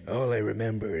different band. All I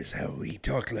remember is how he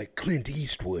talked like Clint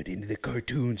Eastwood in the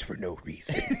cartoons for no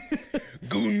reason.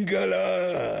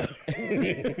 Goongala!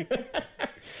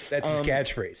 That's his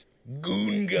catchphrase.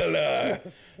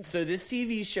 Goongala! So this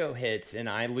TV show hits, and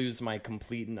I lose my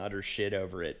complete and utter shit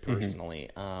over it personally.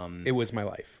 It was my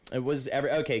life. It was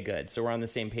okay, good. So we're on the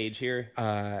same page here.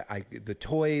 The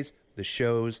toys, the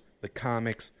shows, the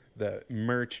comics, the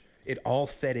merch, it all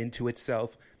fed into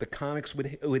itself. The comics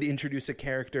would introduce a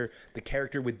character. The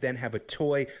character would then have a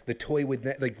toy. The toy would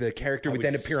the character would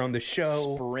then appear on the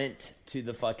show. Sprint to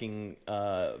the fucking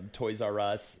Toys R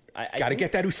Us. Gotta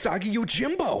get that Usagi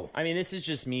Yojimbo. I mean, this is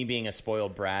just me being a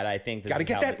spoiled brat. I think this gotta is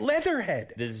get that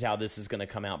Leatherhead. This is how this is going to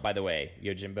come out. By the way,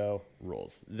 Yojimbo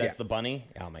rules. That's the bunny.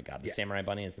 Oh my god, the samurai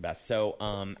bunny is the best. So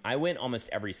I went almost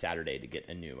every Saturday to get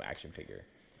a new action figure.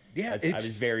 Yeah, I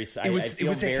was very. It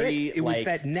was a hit. It was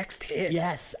that next hit.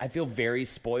 Yes, I feel very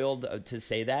spoiled to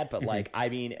say that, but like, I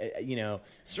mean,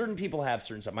 certain people have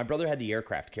certain stuff. My brother had the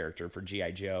aircraft character for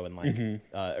GI Joe and like,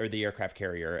 or the aircraft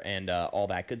carrier and all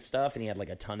that good stuff, and he had like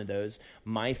a ton of those.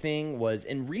 My thing was,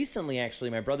 and recently actually,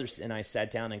 my brother and I sat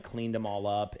down and cleaned them all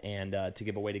up and to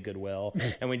give away to Goodwill,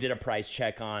 and we did a price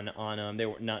check on them. They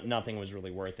were nothing was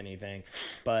really worth anything,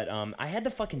 but I had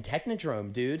the fucking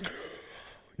Technodrome, dude.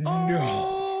 No.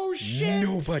 Oh, shit.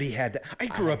 Nobody had that. I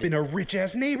grew up in a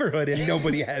rich-ass neighborhood, and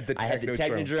nobody had the Technodrome. I had the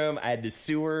Technodrome. I had the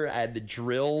sewer. I had the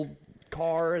drill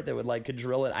car that would could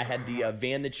drill it. I had the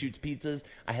van that shoots pizzas.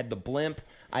 I had the blimp.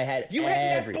 I had You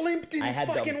had that blimp didn't I had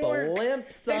fucking the work.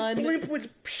 blimp, son. That blimp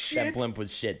was shit. That blimp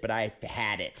was shit, but I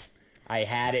had it. I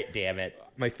had it, damn it.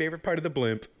 My favorite part of the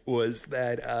blimp was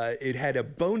that it had a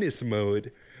bonus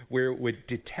mode where it would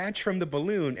detach from the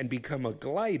balloon and become a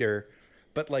glider,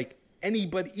 but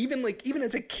anybody, even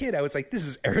as a kid, I was like, this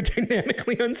is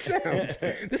aerodynamically unsound.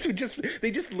 They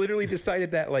just literally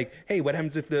decided that, hey, what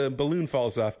happens if the balloon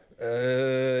falls off?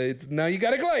 Now you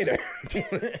got a glider.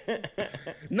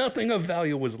 Nothing of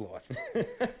value was lost.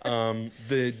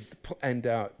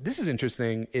 This is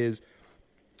interesting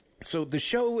so the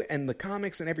show and the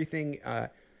comics and everything,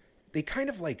 they kind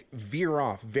of veer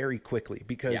off very quickly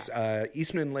because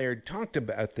Eastman and Laird talked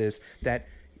about this, that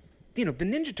the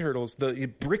Ninja Turtles, the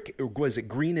brick, was it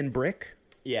Green and Brick?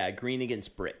 Yeah, Green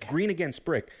Against Brick. Green Against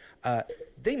Brick.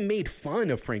 They made fun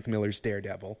of Frank Miller's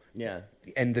Daredevil. Yeah.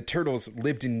 And the Turtles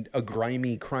lived in a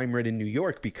grimy, crime-ridden New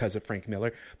York because of Frank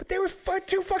Miller. But they were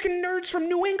two fucking nerds from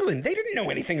New England. They didn't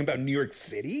know anything about New York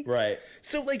City. Right.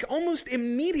 So, almost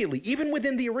immediately, even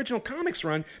within the original comics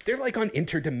run, they're, on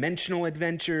interdimensional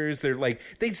adventures. They're,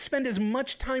 they spend as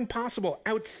much time possible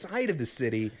outside of the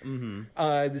city.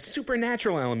 Mm-hmm. The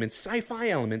supernatural elements, sci-fi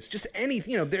elements, just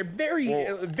they're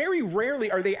very rarely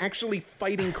are they actually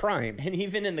fighting crime. And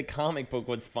even in the comic book,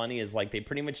 what's funny is they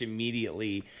pretty much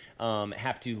immediately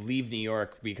have to leave New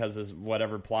York because of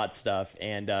whatever plot stuff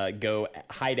and go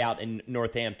hide out in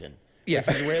Northampton. Yeah.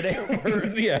 Which is where they were.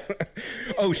 Yeah.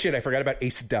 Oh shit, I forgot about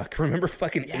Ace Duck. Remember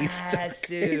fucking Ace Duck? Yes,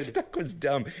 dude. Ace Duck was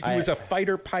dumb. He was a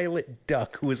fighter pilot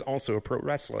duck who was also a pro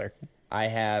wrestler. I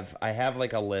have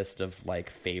a list of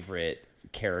favorite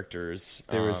characters.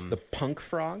 There was the Punk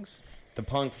Frogs. The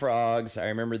Punk Frogs, I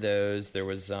remember those. There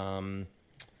was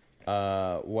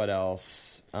what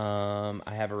else? I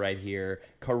have it right here.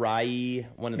 Karai,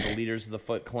 one of the leaders of the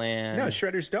Foot Clan. No,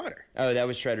 Shredder's daughter. Oh, that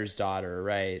was Shredder's daughter,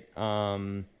 right.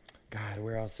 God,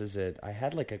 where else is it? I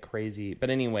had a crazy... But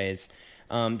anyways,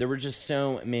 there were just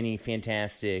so many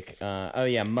fantastic...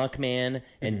 Muckman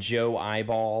and Joe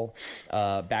Eyeball.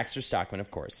 Baxter Stockman, of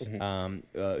course,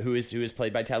 who is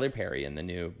played by Tyler Perry in the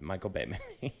new Michael Bay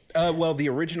movie. Well, the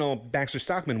original Baxter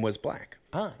Stockman was black.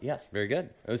 Ah, yes, very good.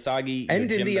 Osagi and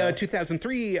Yojimbo. In the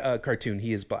 2003 cartoon,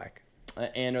 he is black.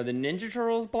 And are the Ninja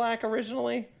Turtles black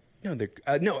originally? No, they're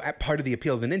part of the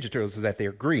appeal of the Ninja Turtles is that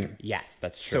they're green. Yes,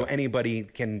 that's true. So anybody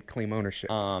can claim ownership.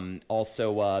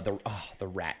 Also, the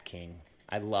Rat King.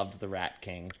 I loved the Rat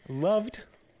King.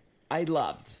 I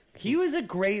loved. He was a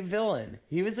great villain.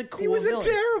 He was a cool villain. He was a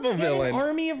terrible villain. An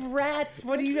army of rats.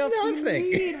 What do you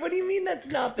mean? What do you mean that's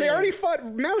nothing? They already fought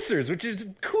mousers, which is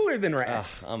cooler than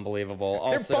rats. Unbelievable.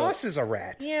 Also, their boss is a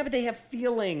rat. Yeah, but they have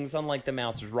feelings, unlike the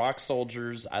mousers. Rock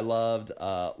soldiers, I loved.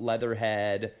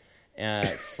 Leatherhead.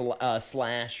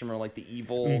 Slash, remember, like the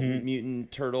evil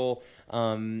mutant turtle,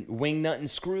 Wingnut and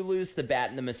Screwloose, the bat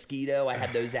and the mosquito. I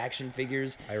had those action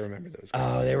figures. I remember those guys.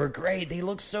 Oh, they were great. They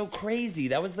looked so crazy.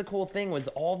 That was the cool thing, was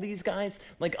all these guys,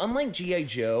 like, unlike G.I.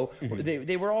 Joe,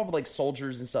 they were all like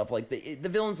soldiers and stuff. Like the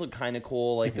villains looked kind of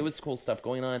cool. Like there was cool stuff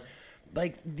going on.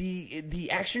 Like the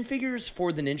action figures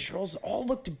for the Ninja Turtles all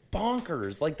looked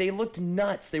bonkers. Like they looked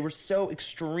nuts. They were so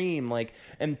extreme, like,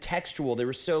 and textual. They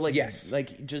were so like,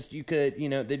 like just you could,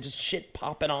 they just shit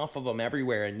popping off of them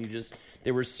everywhere, and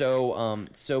they were so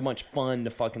much fun to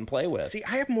fucking play with. See,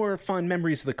 I have more fond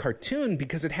memories of the cartoon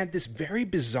because it had this very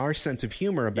bizarre sense of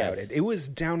humor about it. It was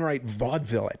downright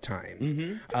vaudeville at times.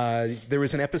 There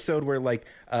was an episode where like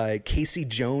Casey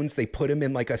Jones, they put him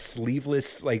in like a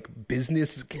sleeveless like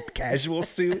business casual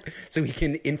suit so he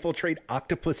can infiltrate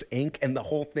Octopus Inc. And the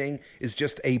whole thing is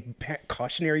just a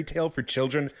cautionary tale for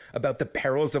children about the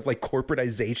perils of like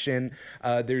corporatization.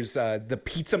 There's the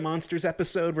Pizza Monsters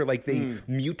episode where like they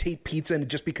mutate pizza and it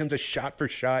just becomes a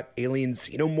shot-for-shot alien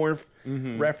xenomorph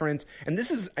reference. And this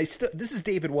is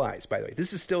David Wise, by the way.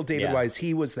 This is still David Wise.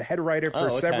 He was the head writer for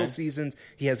several seasons.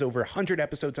 He has over 100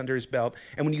 episodes under his belt.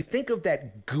 And when you think of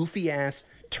that goofy-ass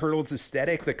Turtles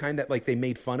aesthetic, the kind that like they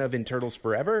made fun of in Turtles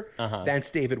Forever,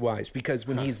 that's David Wise. Because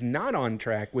when he's not on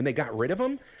track, when they got rid of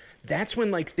him, that's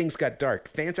when like things got dark.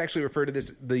 Fans actually refer to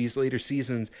these later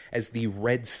seasons as the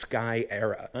Red Sky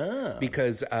era,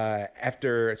 because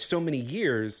after so many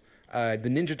years, the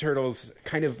Ninja Turtles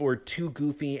kind of were too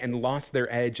goofy and lost their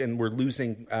edge and were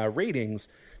losing ratings.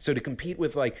 So to compete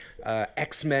with like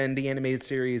X-Men, the animated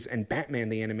series, and Batman,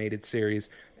 the animated series,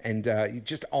 and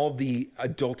just all the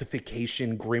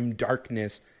adultification, grim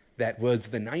darkness that was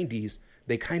the 90s,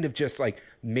 they kind of just like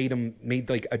made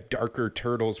like a darker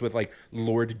Turtles with like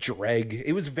Lord Dreg.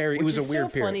 It was a weird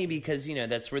period. So funny because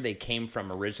that's where they came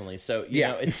from originally. So you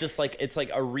know, it's just like it's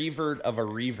like a revert of a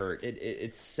revert.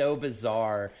 It's so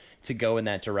bizarre to go in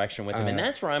that direction with them, and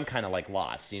that's where I'm kind of like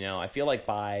lost. I feel like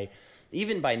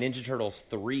even by Ninja Turtles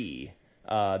 3,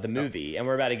 the movie, and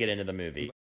we're about to get into the movie.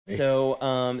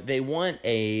 So they want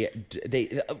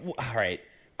all right.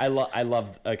 I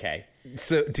love. Okay.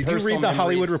 So did you read the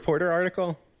Hollywood Reporter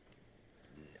article?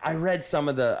 I read some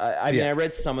of the. I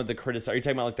read some of the criticism. Are you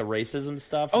talking about like the racism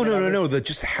stuff? Oh no!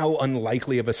 Just how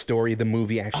unlikely of a story the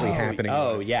movie actually happening.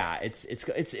 Oh was. Yeah, it's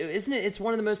isn't it? It's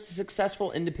one of the most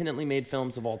successful independently made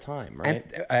films of all time, right?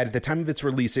 At the time of its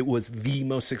release, it was the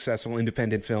most successful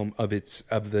independent film of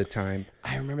the time.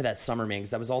 I remember that summer, man,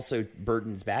 because that was also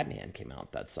Burton's Batman came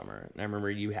out that summer, and I remember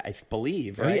I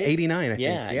believe, right? 89, I think.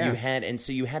 Yeah,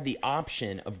 you had the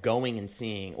option of going and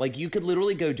seeing, like, you could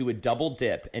literally go do a double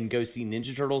dip and go see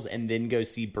Ninja Turtles and then go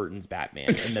see Burton's Batman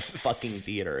in the fucking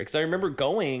theater. Because I remember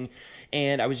going,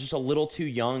 and I was just a little too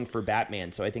young for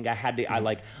Batman, so I think I had to.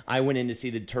 I went in to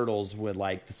see the Turtles with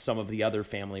like some of the other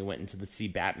family went into see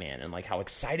Batman, and like how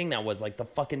exciting that was. Like the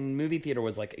fucking movie theater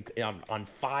was like on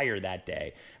fire that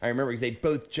day. I remember because they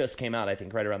both just came out, I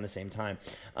think, right around the same time.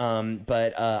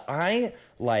 But I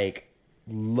like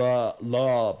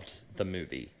loved the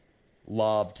movie.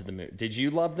 Loved the movie. Did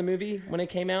you love the movie when it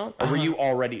came out? Or were you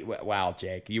already... Wow,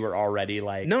 Jake, you were already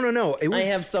like... No. It was, I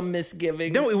have some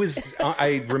misgivings. No, it was...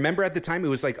 I remember at the time it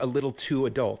was like a little too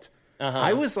adult.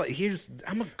 I was like,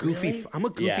 I'm a goofy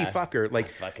fucker. Like, I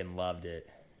fucking loved it.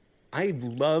 I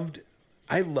loved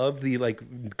the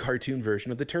like cartoon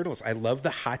version of the Turtles. I love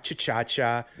the hot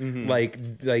cha-cha-cha,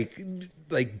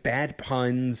 like bad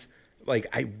puns.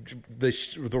 Like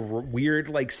the weird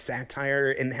like satire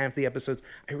in half the episodes,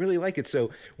 I really like it. So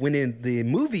when in the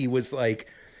movie was like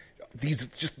these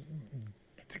just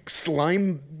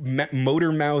slime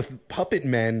motor mouth puppet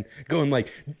men going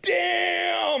like,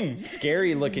 damn,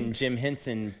 scary looking Jim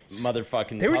Henson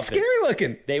motherfucking. They were puppets. scary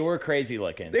looking. They were crazy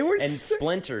looking. They were, and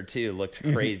Splinter too looked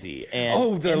crazy.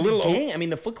 And the little gang. I mean,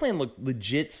 the Foot Clan looked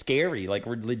legit scary. Like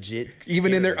we're legit,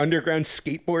 even scary. in their underground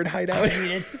skateboard hideout. I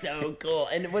mean, it's so cool.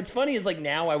 And what's funny is like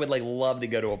now I would like love to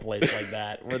go to a place like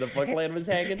that where the Foot Clan was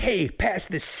hanging. Hey, pass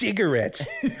the cigarettes.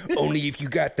 Only if you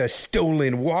got the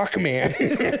stolen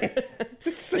Walkman.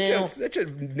 Such a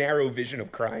narrow vision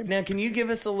of crime. Now, can you give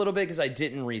us a little bit, because I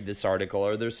didn't read this article,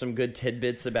 are there some good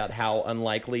tidbits about how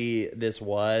unlikely this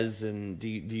was, and do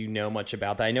you know much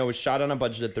about that? I know it was shot on a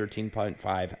budget of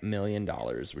 $13.5 million,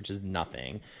 which is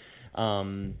nothing.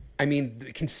 I mean,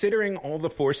 considering all the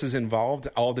forces involved,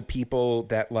 all the people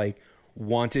that like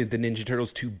wanted the Ninja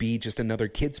Turtles to be just another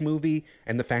kids movie,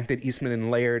 and the fact that Eastman and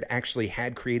Laird actually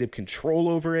had creative control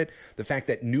over it, the fact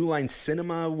that New Line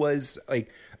Cinema was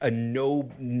like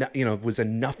was a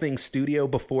nothing studio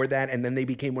before that, and then they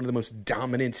became one of the most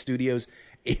dominant studios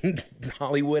in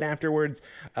Hollywood afterwards.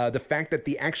 The fact that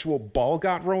the actual ball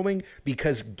got rolling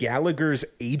because Gallagher's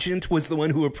agent was the one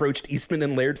who approached Eastman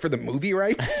and Laird for the movie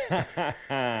rights.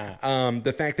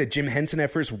 The fact that Jim Henson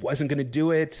at first wasn't going to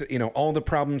do it, all the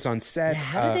problems on set. Yeah,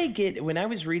 how did they get, when I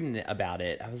was reading about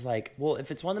it, I was like, well, if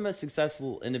it's one of the most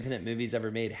successful independent movies ever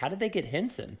made, how did they get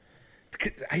Henson?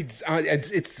 There's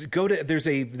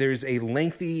a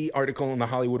lengthy article in the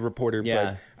Hollywood Reporter,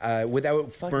 but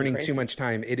without burning too much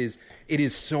time, it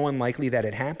is so unlikely that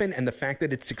it happened, and the fact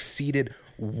that it succeeded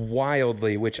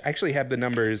wildly, which I actually have the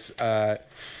numbers.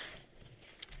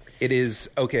 It is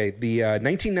the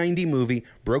 1990 movie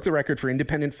broke the record for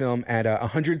independent film at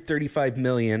 135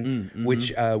 million,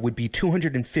 which would be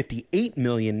 258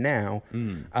 million now,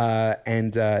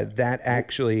 and that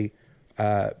actually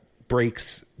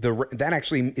that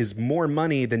actually is more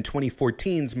money than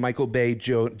 2014's Michael Bay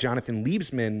Jonathan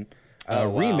Liebsman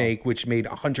remake, which made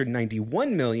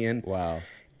 191 million. Wow.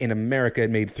 In America, it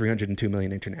made 302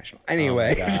 million international.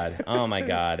 Anyway. Oh my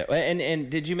god. And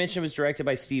did you mention it was directed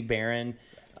by Steve Barron?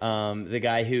 The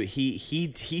guy who he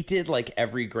did like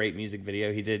every great music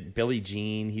video. He did Billie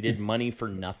Jean. He did Money for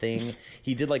Nothing.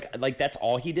 He did like that's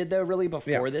all he did though. Really,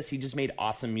 before this, he just made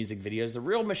awesome music videos. The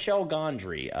real Michel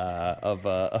Gondry of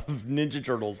Ninja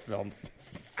Turtles films.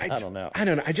 I don't know.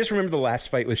 I just remember the last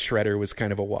fight with Shredder was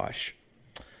kind of a wash.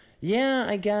 Yeah,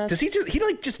 I guess. Does he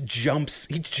just jumps?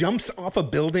 He jumps off a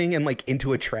building and like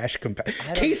into a trash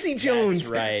compactor. Casey Jones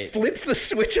flips the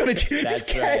switch on it.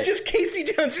 Just Casey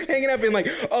Jones just hanging up and like,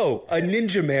 oh, a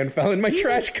ninja man fell in my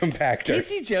trash compactor.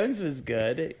 Casey Jones was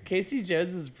good. Casey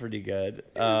Jones is pretty good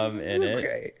in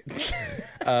it.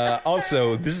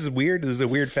 Also, this is weird. This is a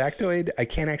weird factoid. I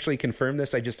can't actually confirm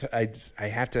this. I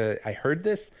heard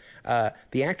this.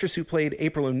 The actress who played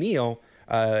April O'Neil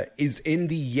is in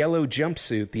the yellow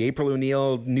jumpsuit, the April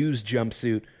O'Neil news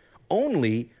jumpsuit,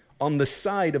 only on the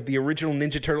side of the original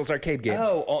Ninja Turtles arcade game.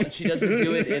 Oh, she doesn't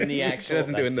do it in the actual. She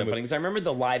doesn't do it in the movie. Because I remember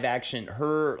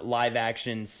her live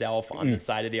action self on the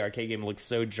side of the arcade game looked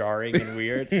so jarring and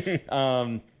weird.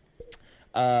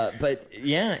 But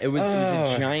yeah, it was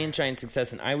a giant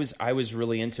success, and I was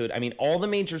really into it. I mean, all the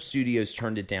major studios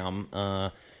turned it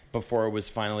down. Before it was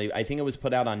finally, I think it was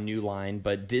put out on New Line,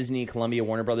 but Disney, Columbia,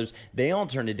 Warner Brothers, they all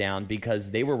turned it down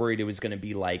because they were worried it was going to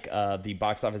be like the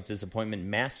box office disappointment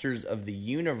Masters of the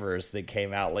Universe that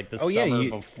came out like the summer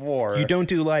before. You don't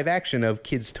do live action of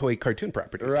kids' toy cartoon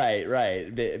properties.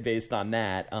 Right, based on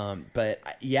that. But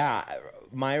yeah,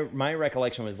 my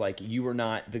recollection was like, you were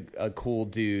not a cool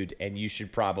dude, and you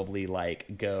should probably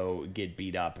like go get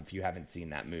beat up if you haven't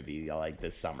seen that movie like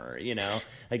this summer.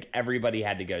 Like everybody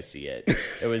had to go see it.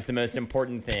 It was the most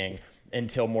important thing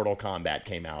until Mortal Kombat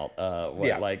came out,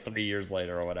 like 3 years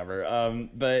later or whatever.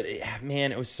 But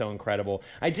man, it was so incredible.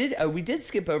 We did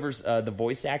skip over the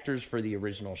voice actors for the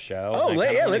original show. Oh,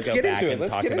 let's get into it.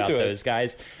 Let's talk get about into those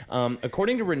guys.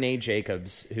 According to Renee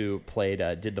Jacobs, who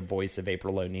did the voice of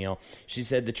April O'Neil, she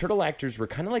said the turtle actors were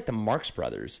kind of like the Marx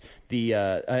Brothers.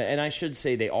 And I should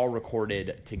say they all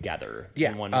recorded together.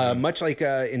 Yeah, in one room. much like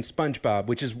in SpongeBob,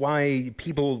 which is why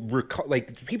people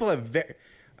have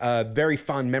very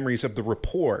fond memories of the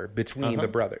rapport between the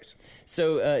brothers.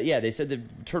 So, they said the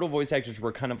turtle voice actors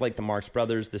were kind of like the Marx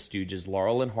Brothers, the Stooges,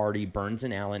 Laurel and Hardy, Burns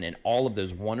and Allen, and all of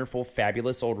those wonderful,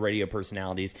 fabulous old radio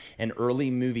personalities and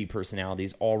early movie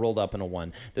personalities all rolled up into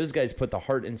one. Those guys put the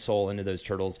heart and soul into those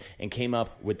turtles and came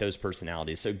up with those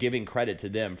personalities. So giving credit to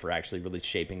them for actually really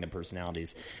shaping the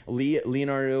personalities.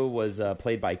 Leonardo was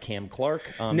played by Cam Clark.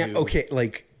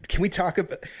 Can we talk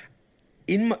about...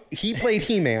 he played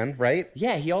He-Man, right?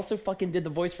 Yeah, he also fucking did the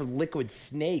voice for Liquid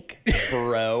Snake,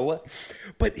 bro.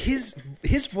 But his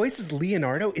voice as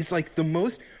Leonardo is like the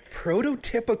most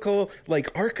prototypical,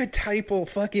 like archetypal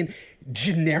fucking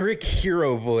generic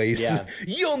hero voice. Yeah.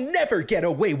 You'll never get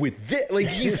away with this. Like,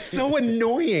 he's so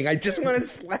annoying. I just want to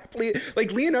slap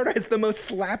Leonardo has the most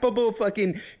slappable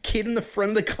fucking kid in the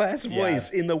front of the class voice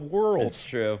in the world. It's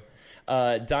true.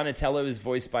 Donatello is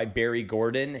voiced by Barry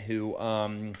Gordon, who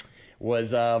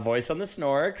was voice on the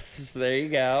Snorks. So there you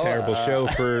go. Terrible show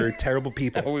for terrible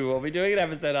people. We will be doing an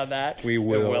episode on that. We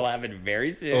will. We'll have it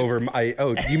very soon.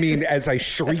 You mean as I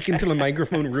shriek into the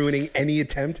microphone, ruining any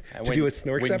attempt to do a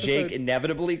Snorks episode? When Jake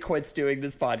inevitably quits doing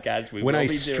this podcast, when I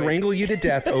strangle you to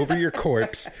death over your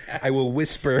corpse, I will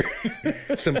whisper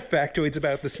some factoids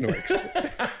about the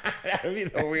Snorks. That would be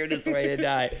the weirdest way to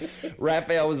die.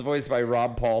 Raphael was voiced by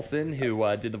Rob Paulson, who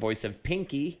did the voice of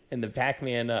Pinky in the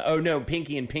Pac-Man.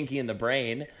 Pinky and Pinky in the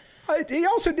Brain. He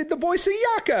also did the voice of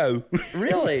Yakko.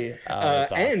 Really?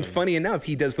 That's awesome. And funny enough,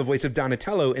 he does the voice of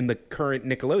Donatello in the current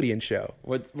Nickelodeon show.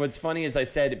 What's funny is I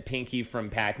said Pinky from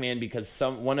Pac-Man because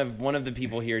one of the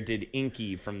people here did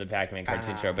Inky from the Pac-Man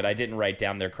cartoon show, but I didn't write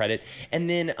down their credit. And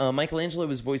then Michelangelo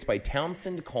was voiced by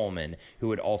Townsend Coleman, who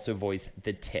would also voice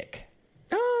the Tick.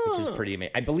 Which is pretty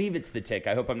amazing. I believe it's the Tick.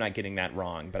 I hope I'm not getting that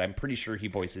wrong, but I'm pretty sure he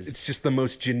voices... It's just the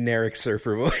most generic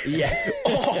surfer voice. Yeah.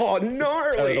 Oh,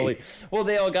 gnarly. Totally. Well,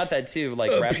 they all got that too.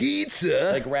 Like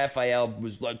pizza. Like Raphael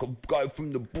was like a guy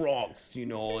from the Bronx, you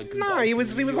know. Like he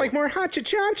was like more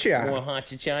hacha-cha-cha. More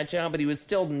hacha-cha-cha, but he was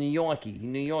still New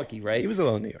Yorkie, right? He was a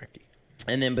little New Yorkie.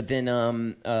 But then,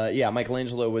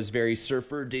 Michelangelo was very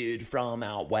surfer dude from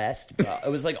out west. It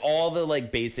was like all the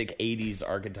like basic 80s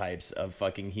archetypes of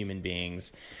fucking human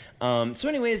beings. So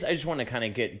anyways, I just want to kind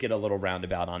of get a little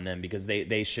roundabout on them because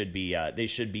they should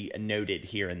be noted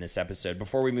here in this episode.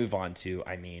 Before we move on to,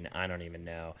 I don't even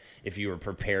know if you were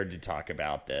prepared to talk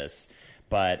about this.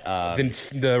 But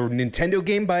the Nintendo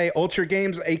game by Ultra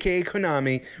Games, a.k.a.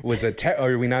 Konami, was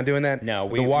are we not doing that?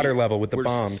 No. The water level with the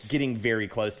bombs. We're getting very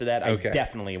close to that. Okay. I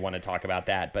definitely want to talk about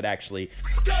that. But actually...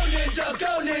 Go Ninja,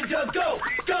 go Ninja, go!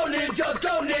 Go Ninja,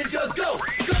 go Ninja, go! Go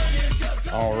Ninja,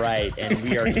 go! All right, and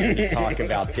we are here to talk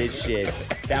about this shit.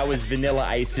 That was Vanilla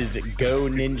Ice's Go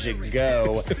Ninja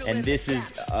Go, and this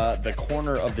is the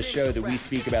corner of the show that we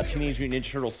speak about Teenage Mutant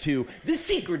Ninja Turtles 2, The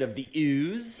Secret of the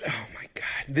Ooze. Oh my god.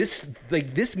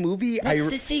 This movie... What's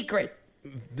the secret?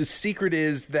 The secret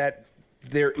is that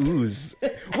they're ooze.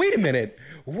 Wait a minute.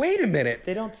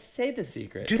 They don't say the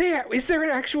secret. Do they? Is there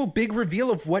an actual big reveal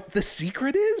of what the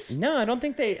secret is? No, I don't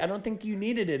think you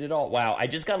needed it at all. Wow, I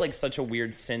just got like such a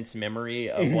weird sense memory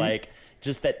of like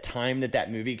just that time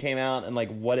that movie came out and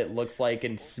like what it looks like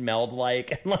and smelled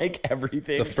like and like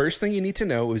everything. The first thing you need to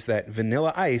know is that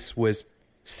Vanilla Ice was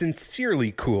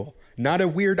sincerely cool. Not a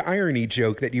weird irony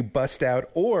joke that you bust out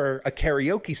or a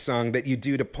karaoke song that you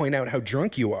do to point out how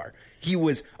drunk you are. He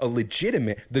was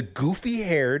the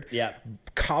goofy-haired,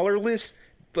 collarless,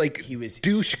 like he was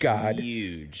douche god.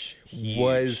 Huge.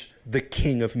 Was the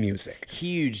king of music.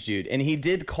 Huge, dude. And he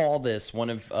did call this one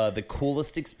of the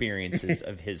coolest experiences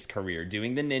of his career,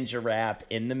 doing the ninja rap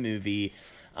in the movie.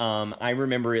 I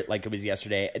remember it like it was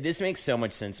yesterday. This makes so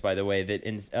much sense, by the way, that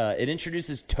it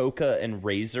introduces Toka and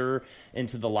Razor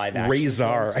into the live action.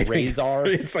 Razor.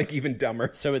 It's like even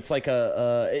dumber. So it's like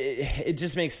it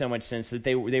just makes so much sense that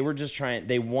they were just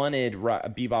they wanted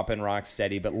Bebop and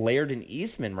Rocksteady, but Laird and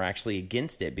Eastman were actually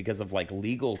against it because of like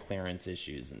legal clearance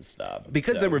issues and stuff.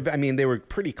 Because they were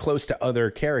pretty close to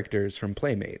other characters from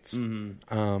Playmates.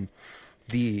 Mm-hmm.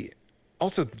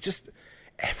 Also just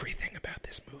everything about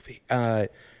this movie.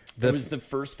 It was the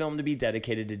first film to be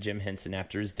dedicated to Jim Henson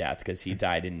after his death because he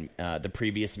died in the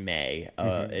previous May.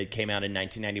 It came out in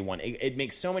 1991. It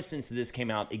makes so much sense that this came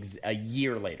out a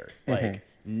year later. Like,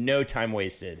 no time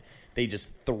wasted. They just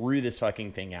threw this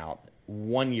fucking thing out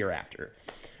 1 year after.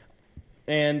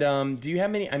 And do you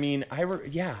have many? I mean, I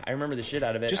remember the shit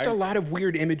out of it. Just a lot of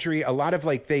weird imagery. A lot of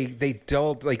like they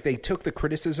took the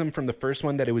criticism from the first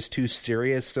one that it was too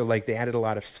serious, so like they added a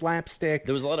lot of slapstick.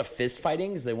 There was a lot of fist fighting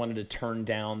because they wanted to turn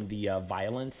down the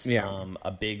violence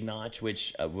a big notch,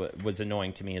 which was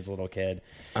annoying to me as a little kid.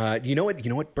 You know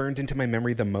what burned into my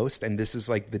memory the most, and this is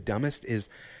like the dumbest is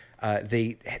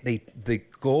the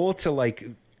goal to like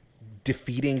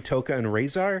defeating Toka and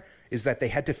Razor is that they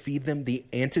had to feed them the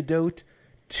antidote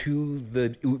to the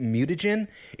mutagen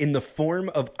in the form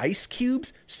of ice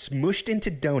cubes smushed into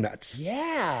donuts.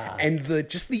 Yeah. And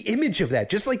the image of that,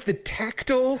 just like the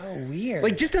tactile. So weird.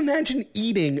 Like just imagine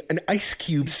eating an ice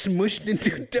cube smushed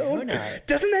into a donut.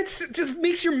 Doesn't that just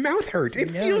makes your mouth hurt?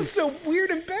 It feels so weird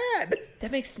and bad. That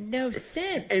makes no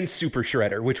sense. And Super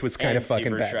Shredder, which was kind of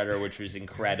fucking bad. Super Shredder, which was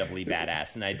incredibly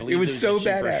badass, and I believe it was so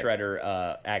badass. Super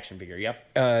Shredder action figure.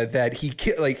 Yep. That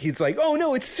he's like, oh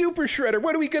no, it's Super Shredder.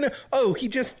 What are we gonna? Oh, he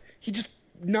just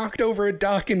knocked over a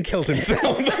dock and killed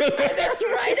himself. That's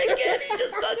right. Again, he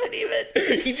just doesn't even.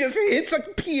 He just hits a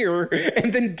pier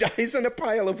and then dies on a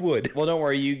pile of wood. Well, don't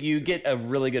worry. You get a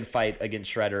really good fight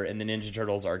against Shredder in the Ninja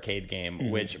Turtles arcade game,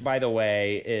 which, by the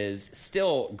way, is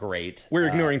still great. We're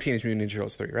ignoring Teenage Mutant Ninja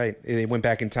Turtles 3, right? They went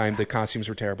back in time. The costumes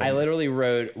were terrible. I literally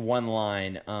wrote one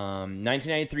line,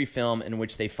 1993 film in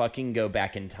which they fucking go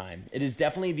back in time. It is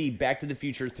definitely the Back to the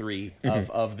Future 3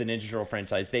 of the Ninja Turtle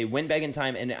franchise. They went back in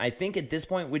time, and I think at this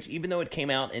point, which even though it came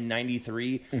out in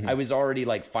 93, I was already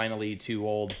like finally too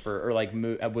old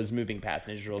was moving past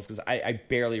Ninja Turtles because I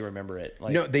barely remember it.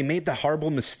 Like, no, they made the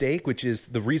horrible mistake, which is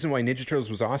the reason why Ninja Turtles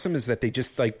was awesome is that they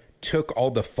just like took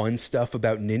all the fun stuff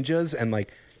about ninjas and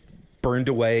like burned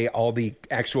away all the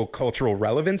actual cultural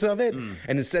relevance of it. And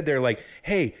instead they're like,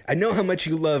 hey, I know how much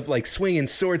you love like swinging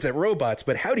swords at robots,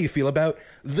 but how do you feel about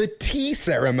the tea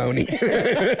ceremony?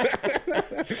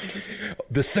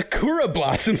 The sakura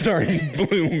blossoms are in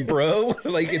bloom, bro.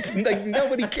 Like, it's like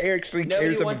nobody cares.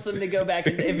 Nobody wants them to go back.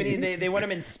 If any, they want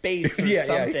them in space or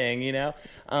something, you know?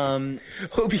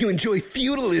 Hope you enjoy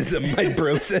feudalism, my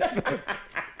bro said.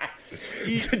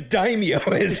 The daimyo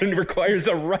requires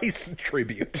a rice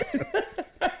tribute.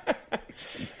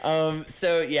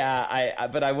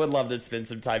 But I would love to spend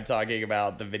some time talking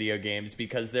about the video games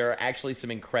because there are actually some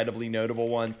incredibly notable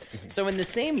ones. So in the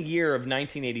same year of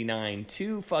 1989,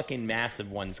 two fucking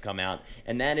massive ones come out,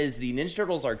 and that is the Ninja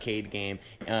Turtles arcade game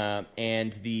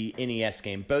and the NES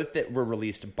game, both that were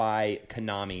released by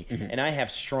Konami. And I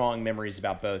have strong memories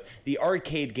about both. The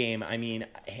arcade game, I mean,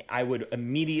 I would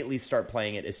immediately start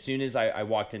playing it as soon as I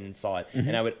walked in and saw it,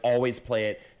 and I would always play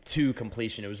it to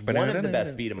completion. It was one of the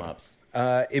best beat-em-ups.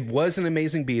 It was an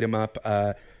amazing beat-em-up.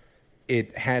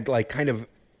 It had like kind of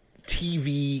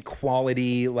TV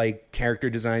quality, like character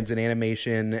designs and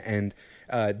animation, and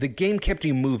the game kept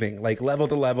you moving, like level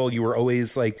to level. You were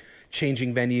always like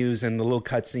changing venues and the little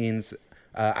cutscenes.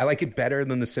 I like it better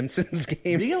than the Simpsons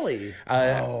game. Really?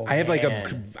 I have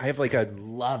like a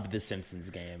love the Simpsons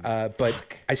game. But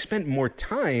I spent more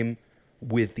time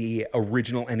with the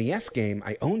original NES game.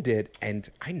 I owned it, and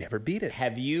I never beat it.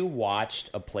 Have you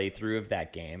watched a playthrough of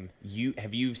that game?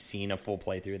 Have you seen a full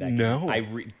playthrough of that game?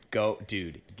 No.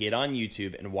 Dude, get on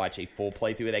YouTube and watch a full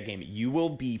playthrough of that game. You will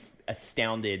be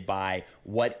astounded by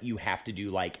what you have to do,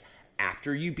 like,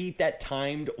 after you beat that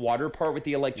timed water part with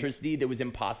the electricity that was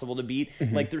impossible to beat.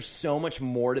 Like, there's so much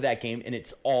more to that game, and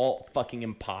it's all fucking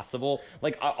impossible.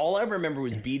 Like, all I remember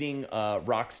was beating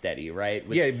Rocksteady, right?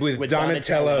 With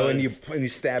Donatello, and you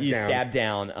stab down. You stab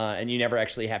down, and you never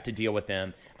actually have to deal with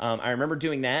them. I remember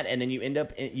doing that, and then you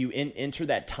enter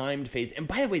that timed phase. And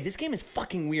by the way, this game is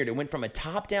fucking weird. It went from a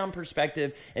top-down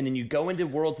perspective, and then you go into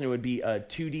worlds, and it would be a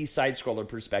 2D side-scroller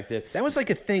perspective. That was like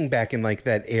a thing back in like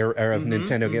that era of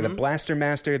Nintendo game. The Blaster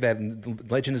Master, that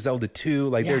Legend of Zelda 2,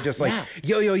 like they're just like,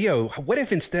 yo, what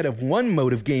if instead of one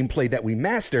mode of gameplay that we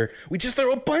master, we just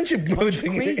throw a bunch of modes?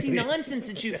 Crazy nonsense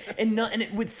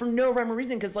that for no rhyme or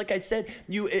reason. Because like I said,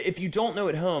 if you don't know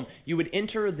at home, you would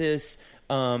enter this.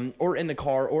 Or in the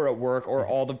car, or at work, or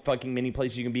all the fucking many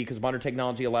places you can be, because modern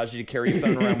technology allows you to carry a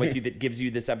phone around with you that gives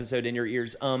you this episode in your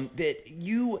ears. That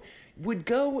you would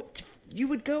go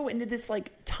into this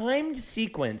like timed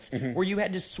sequence where you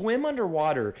had to swim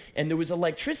underwater, and there was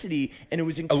electricity, and it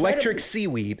was electric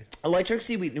seaweed.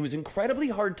 And it was incredibly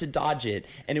hard to dodge it,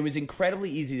 and it was incredibly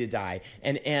easy to die,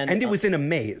 and it was in a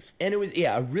maze, and it was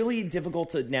a really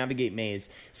difficult to navigate maze.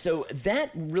 So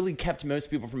that really kept most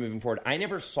people from moving forward. I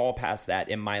never saw past that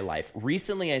in my life.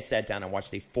 Recently, I sat down and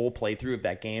watched a full playthrough of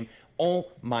that game. Oh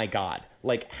my god!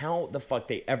 Like, how the fuck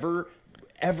they ever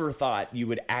thought you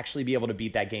would actually be able to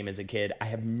beat that game as a kid. I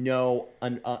have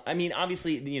I mean,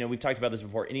 obviously, we've talked about this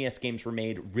before. NES games were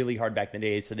made really hard back in the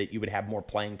day so that you would have more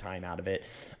playing time out of it.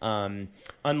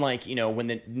 Unlike, when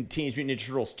the Teenage Mutant Ninja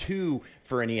Turtles 2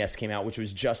 for NES came out, which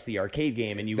was just the arcade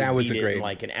game, and you would beat it in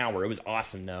like an hour. It was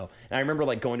awesome, though. And I remember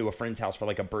like going to a friend's house for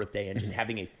like a birthday and just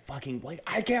having a fucking like,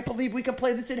 I can't believe we can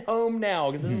play this at home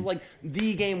now, because this is like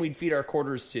the game we'd feed our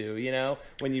quarters to,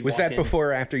 when you was that before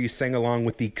or after you sang along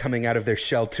with the Coming Out of Their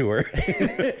Shell tour?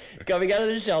 Coming Out of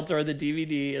Their Shell tour, the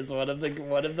DVD is one of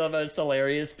the most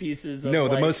hilarious pieces of,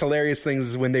 the most hilarious things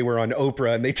is when they were on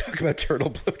Oprah and they talk about turtle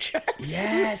blowjobs.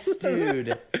 Yes,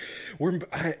 dude.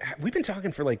 We've been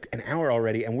talking for like an hour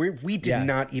already, and we did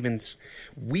not even.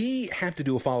 We have to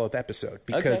do a follow-up episode,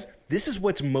 because this is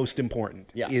what's most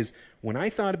important. Is when I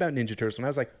thought about Ninja Turtles, when I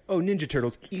was like, oh, Ninja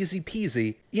Turtles, easy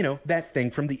peasy, that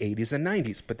thing from the 80s and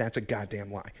 90s. But that's a goddamn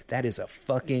lie. That is a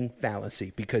fucking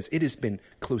fallacy, because it has been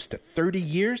close to 30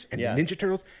 years, and the Ninja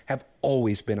Turtles have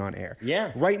always been on air.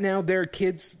 Yeah. Right now, there are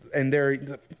kids and there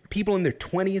are people in their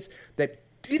 20s that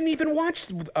didn't even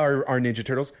watch our Ninja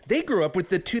Turtles. They grew up with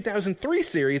the 2003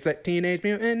 series, that Teenage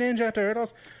Mutant Ninja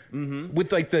Turtles.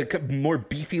 with like the more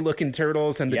beefy looking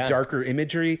turtles and the darker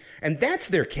imagery. And that's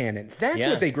their canon. That's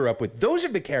what they grew up with. Those are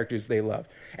the characters they love.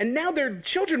 And now they're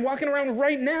children walking around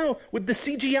right now with the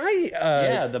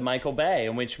CGI. The Michael Bay,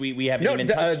 in which we haven't even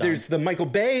touched on. There's the Michael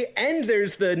Bay and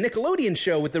there's the Nickelodeon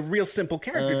show with the real simple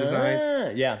character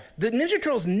designs. Yeah. The Ninja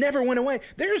Turtles never went away.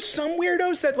 There's some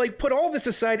weirdos that like put all this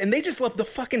aside and they just love the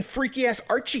fucking freaky ass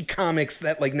Archie comics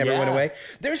that like never went away.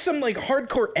 There's some like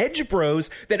hardcore edge bros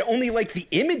that only like the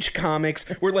Image comics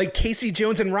where like Casey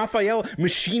Jones and Raphael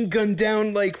machine gun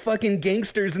down like fucking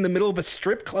gangsters in the middle of a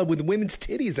strip club with women's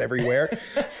titties everywhere.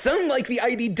 Some like the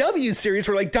IDW series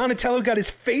where like Donatello got his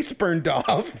face burned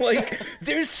off. Like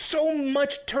there's so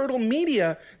much turtle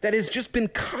media that has just been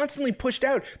constantly pushed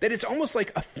out that it's almost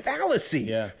like a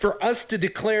fallacy for us to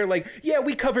declare like,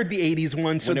 we covered the 80s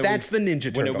one, so that's the Ninja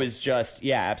Turtles. When it was just,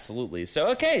 absolutely.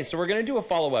 So, okay, so we're going to do a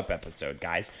follow-up episode,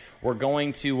 guys. We're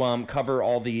going to cover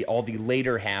all the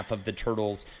later half of the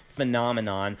Turtles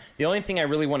phenomenon. The only thing I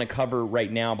really want to cover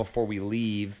right now before we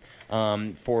leave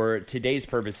for today's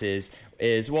purposes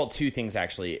is, well, two things,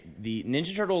 actually. The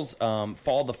Ninja Turtles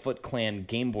Fall of the Foot Clan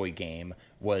Game Boy game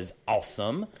was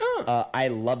awesome. I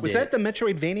loved it. Was that the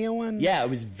Metroidvania one? Yeah, it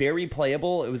was very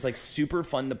playable. It was like super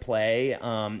fun to play,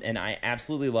 and I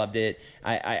absolutely loved it.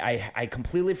 I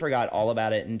completely forgot all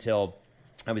about it until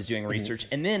I was doing research,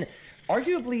 and then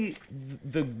arguably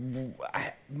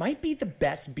might be the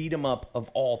best beat 'em up of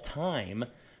all time,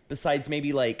 besides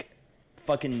maybe like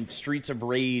fucking Streets of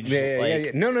Rage.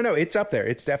 No, it's up there.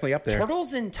 It's definitely up there.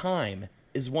 Turtles in Time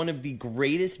is one of the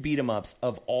greatest beat-em-ups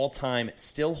of all time.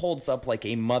 Still holds up like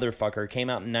a motherfucker. Came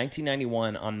out in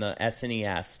 1991 on the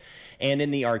SNES and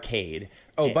in the arcade.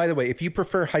 By the way, if you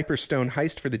prefer Hyperstone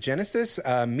Heist for the Genesis,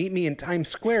 meet me in Times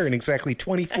Square in exactly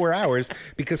 24 hours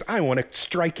because I want to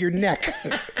strike your neck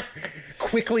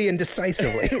quickly and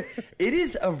decisively. It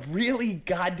is a really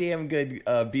goddamn good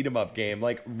beat-em-up game.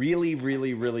 Like, really,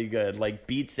 really, really good. Like,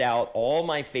 beats out all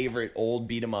my favorite old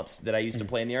beat-em-ups that I used to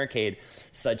play in the arcade,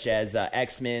 such as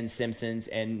X-Men, Simpsons,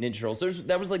 and Ninja Turtles.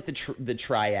 That was like the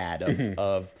triad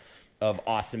of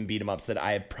awesome beat-em-ups that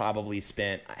I have probably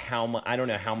spent I don't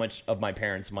know how much of my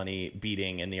parents' money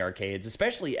beating in the arcades,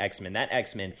 especially X-Men. That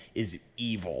X-Men is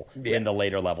evil in the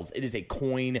later levels. It is a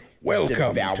coin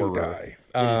Welcome devourer. to die.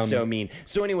 It is so mean.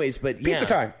 So anyways, but Pizza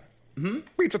time.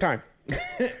 Pizza time.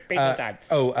 Pizza time.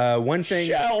 One thing.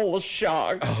 Shell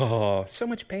shock. Oh, so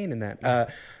much pain in that.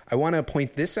 I want to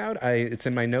point this out. It's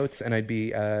in my notes, and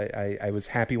I was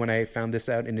happy when I found this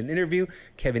out in an interview.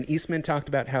 Kevin Eastman talked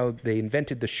about how they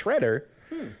invented the shredder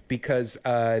because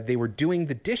they were doing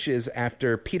the dishes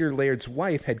after Peter Laird's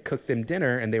wife had cooked them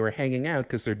dinner, and they were hanging out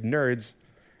because they're nerds.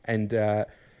 And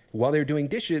while they were doing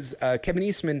dishes, Kevin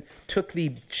Eastman took the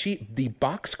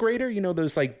box grater,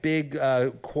 those like big,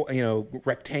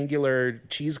 rectangular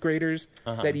cheese graters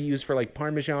that he used for like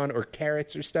Parmesan or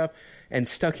carrots or stuff, and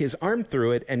stuck his arm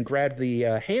through it and grabbed the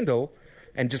handle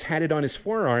and just had it on his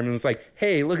forearm and was like,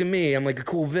 hey, look at me. I'm like a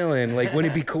cool villain. Like,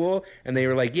 wouldn't it be cool? And they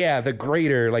were like, yeah, the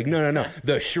grater. Like, no,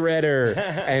 the shredder.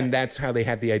 And that's how they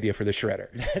had the idea for the shredder.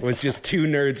 It was just two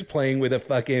nerds playing with a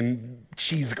fucking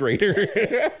cheese grater.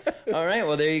 All right,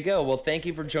 well, there you go. Well, thank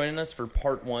you for joining us for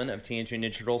part 1 of Teenage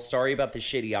Mutant Ninja Turtles. Sorry about the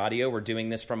shitty audio. We're doing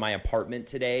this from my apartment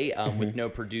today with no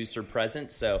producer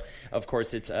present. So, of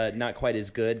course, it's not quite as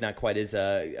good, not quite as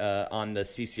on the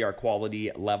CCR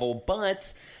quality level.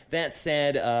 But that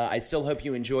said, I still hope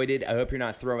you enjoyed it. I hope you're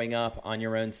not throwing up on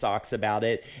your own socks about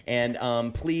it.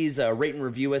 And please rate and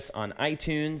review us on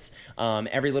iTunes.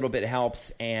 Every little bit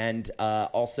helps. And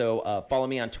also follow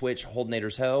me on Twitch,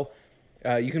 Holdenators Ho.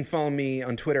 You can follow me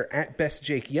on Twitter at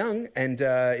BestJakeYoung. And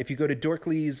if you go to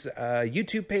Dorkly's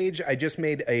YouTube page, I just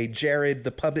made a Jared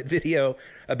the Puppet video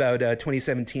about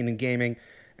 2017 in gaming.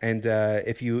 And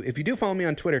if you do follow me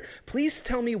on Twitter, please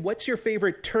tell me what's your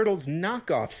favorite Turtles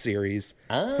knockoff series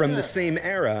from the same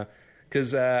era.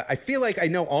 Because I feel like I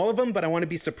know all of them, but I want to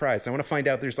be surprised. I want to find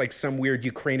out there's like some weird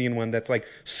Ukrainian one that's like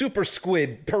Super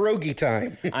Squid Pierogi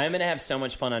time. I'm gonna have so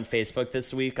much fun on Facebook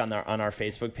this week on our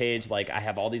Facebook page. Like I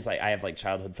have all these I have like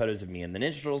childhood photos of me in the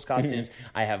Ninja Turtles costumes.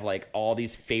 I have like all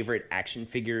these favorite action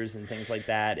figures and things like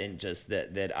that, and just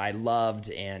that I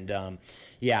loved. And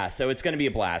yeah, so it's going to be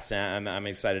a blast. I'm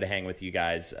excited to hang with you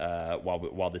guys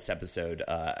while this episode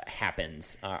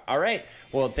happens. All right.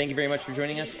 Well, thank you very much for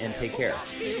joining us, and take care.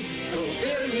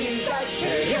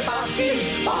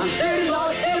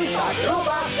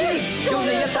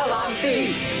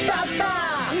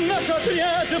 Наш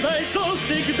отряд бойцов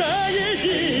всегда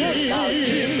един.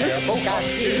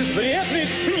 Вредных,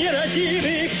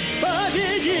 нерадивых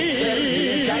победим.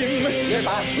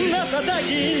 Нас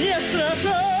атаки не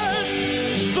страшат.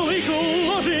 Злых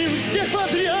уложим всех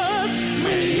подряд.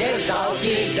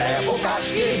 uroki, te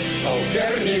ukážky,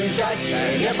 soutěrním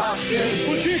začeně pášky.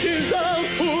 Učitel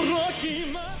uroki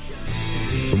má.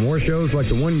 For more shows like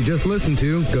the one you just listened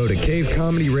to, go to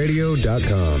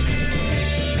cavecomedyradio.com.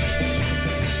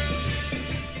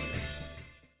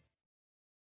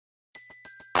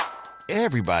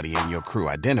 Everybody in your crew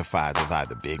identifies as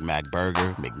either Big Mac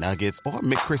Burger, McNuggets, or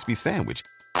McCrispy Sandwich.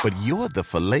 But you're the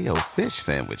Filet-O-Fish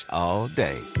Sandwich all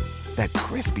day. That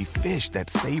crispy fish, that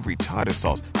savory tartar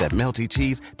sauce, that melty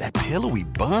cheese, that pillowy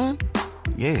bun.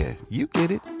 Yeah, you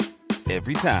get it.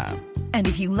 Every time. And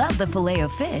if you love the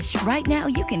Filet-O-Fish, right now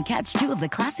you can catch two of the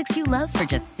classics you love for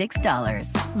just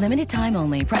 $6. Limited time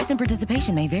only. Price and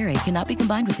participation may vary. Cannot be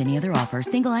combined with any other offer.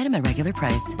 Single item at regular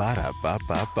price.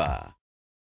 Ba-da-ba-ba-ba.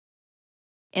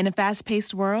 In a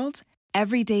fast-paced world,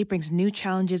 every day brings new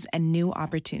challenges and new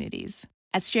opportunities.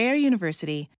 At Strayer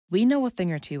University, we know a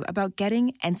thing or two about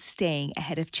getting and staying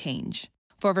ahead of change.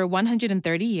 For over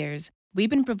 130 years, we've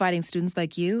been providing students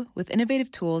like you with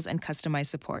innovative tools and customized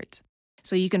support,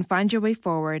 so you can find your way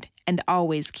forward and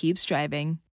always keep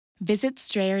striving. Visit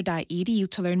strayer.edu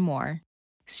to learn more.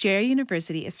 Strayer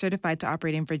University is certified to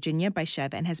operate in Virginia by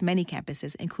Chev and has many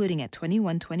campuses, including at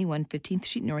 2121 15th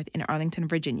Street North in Arlington,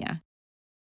 Virginia.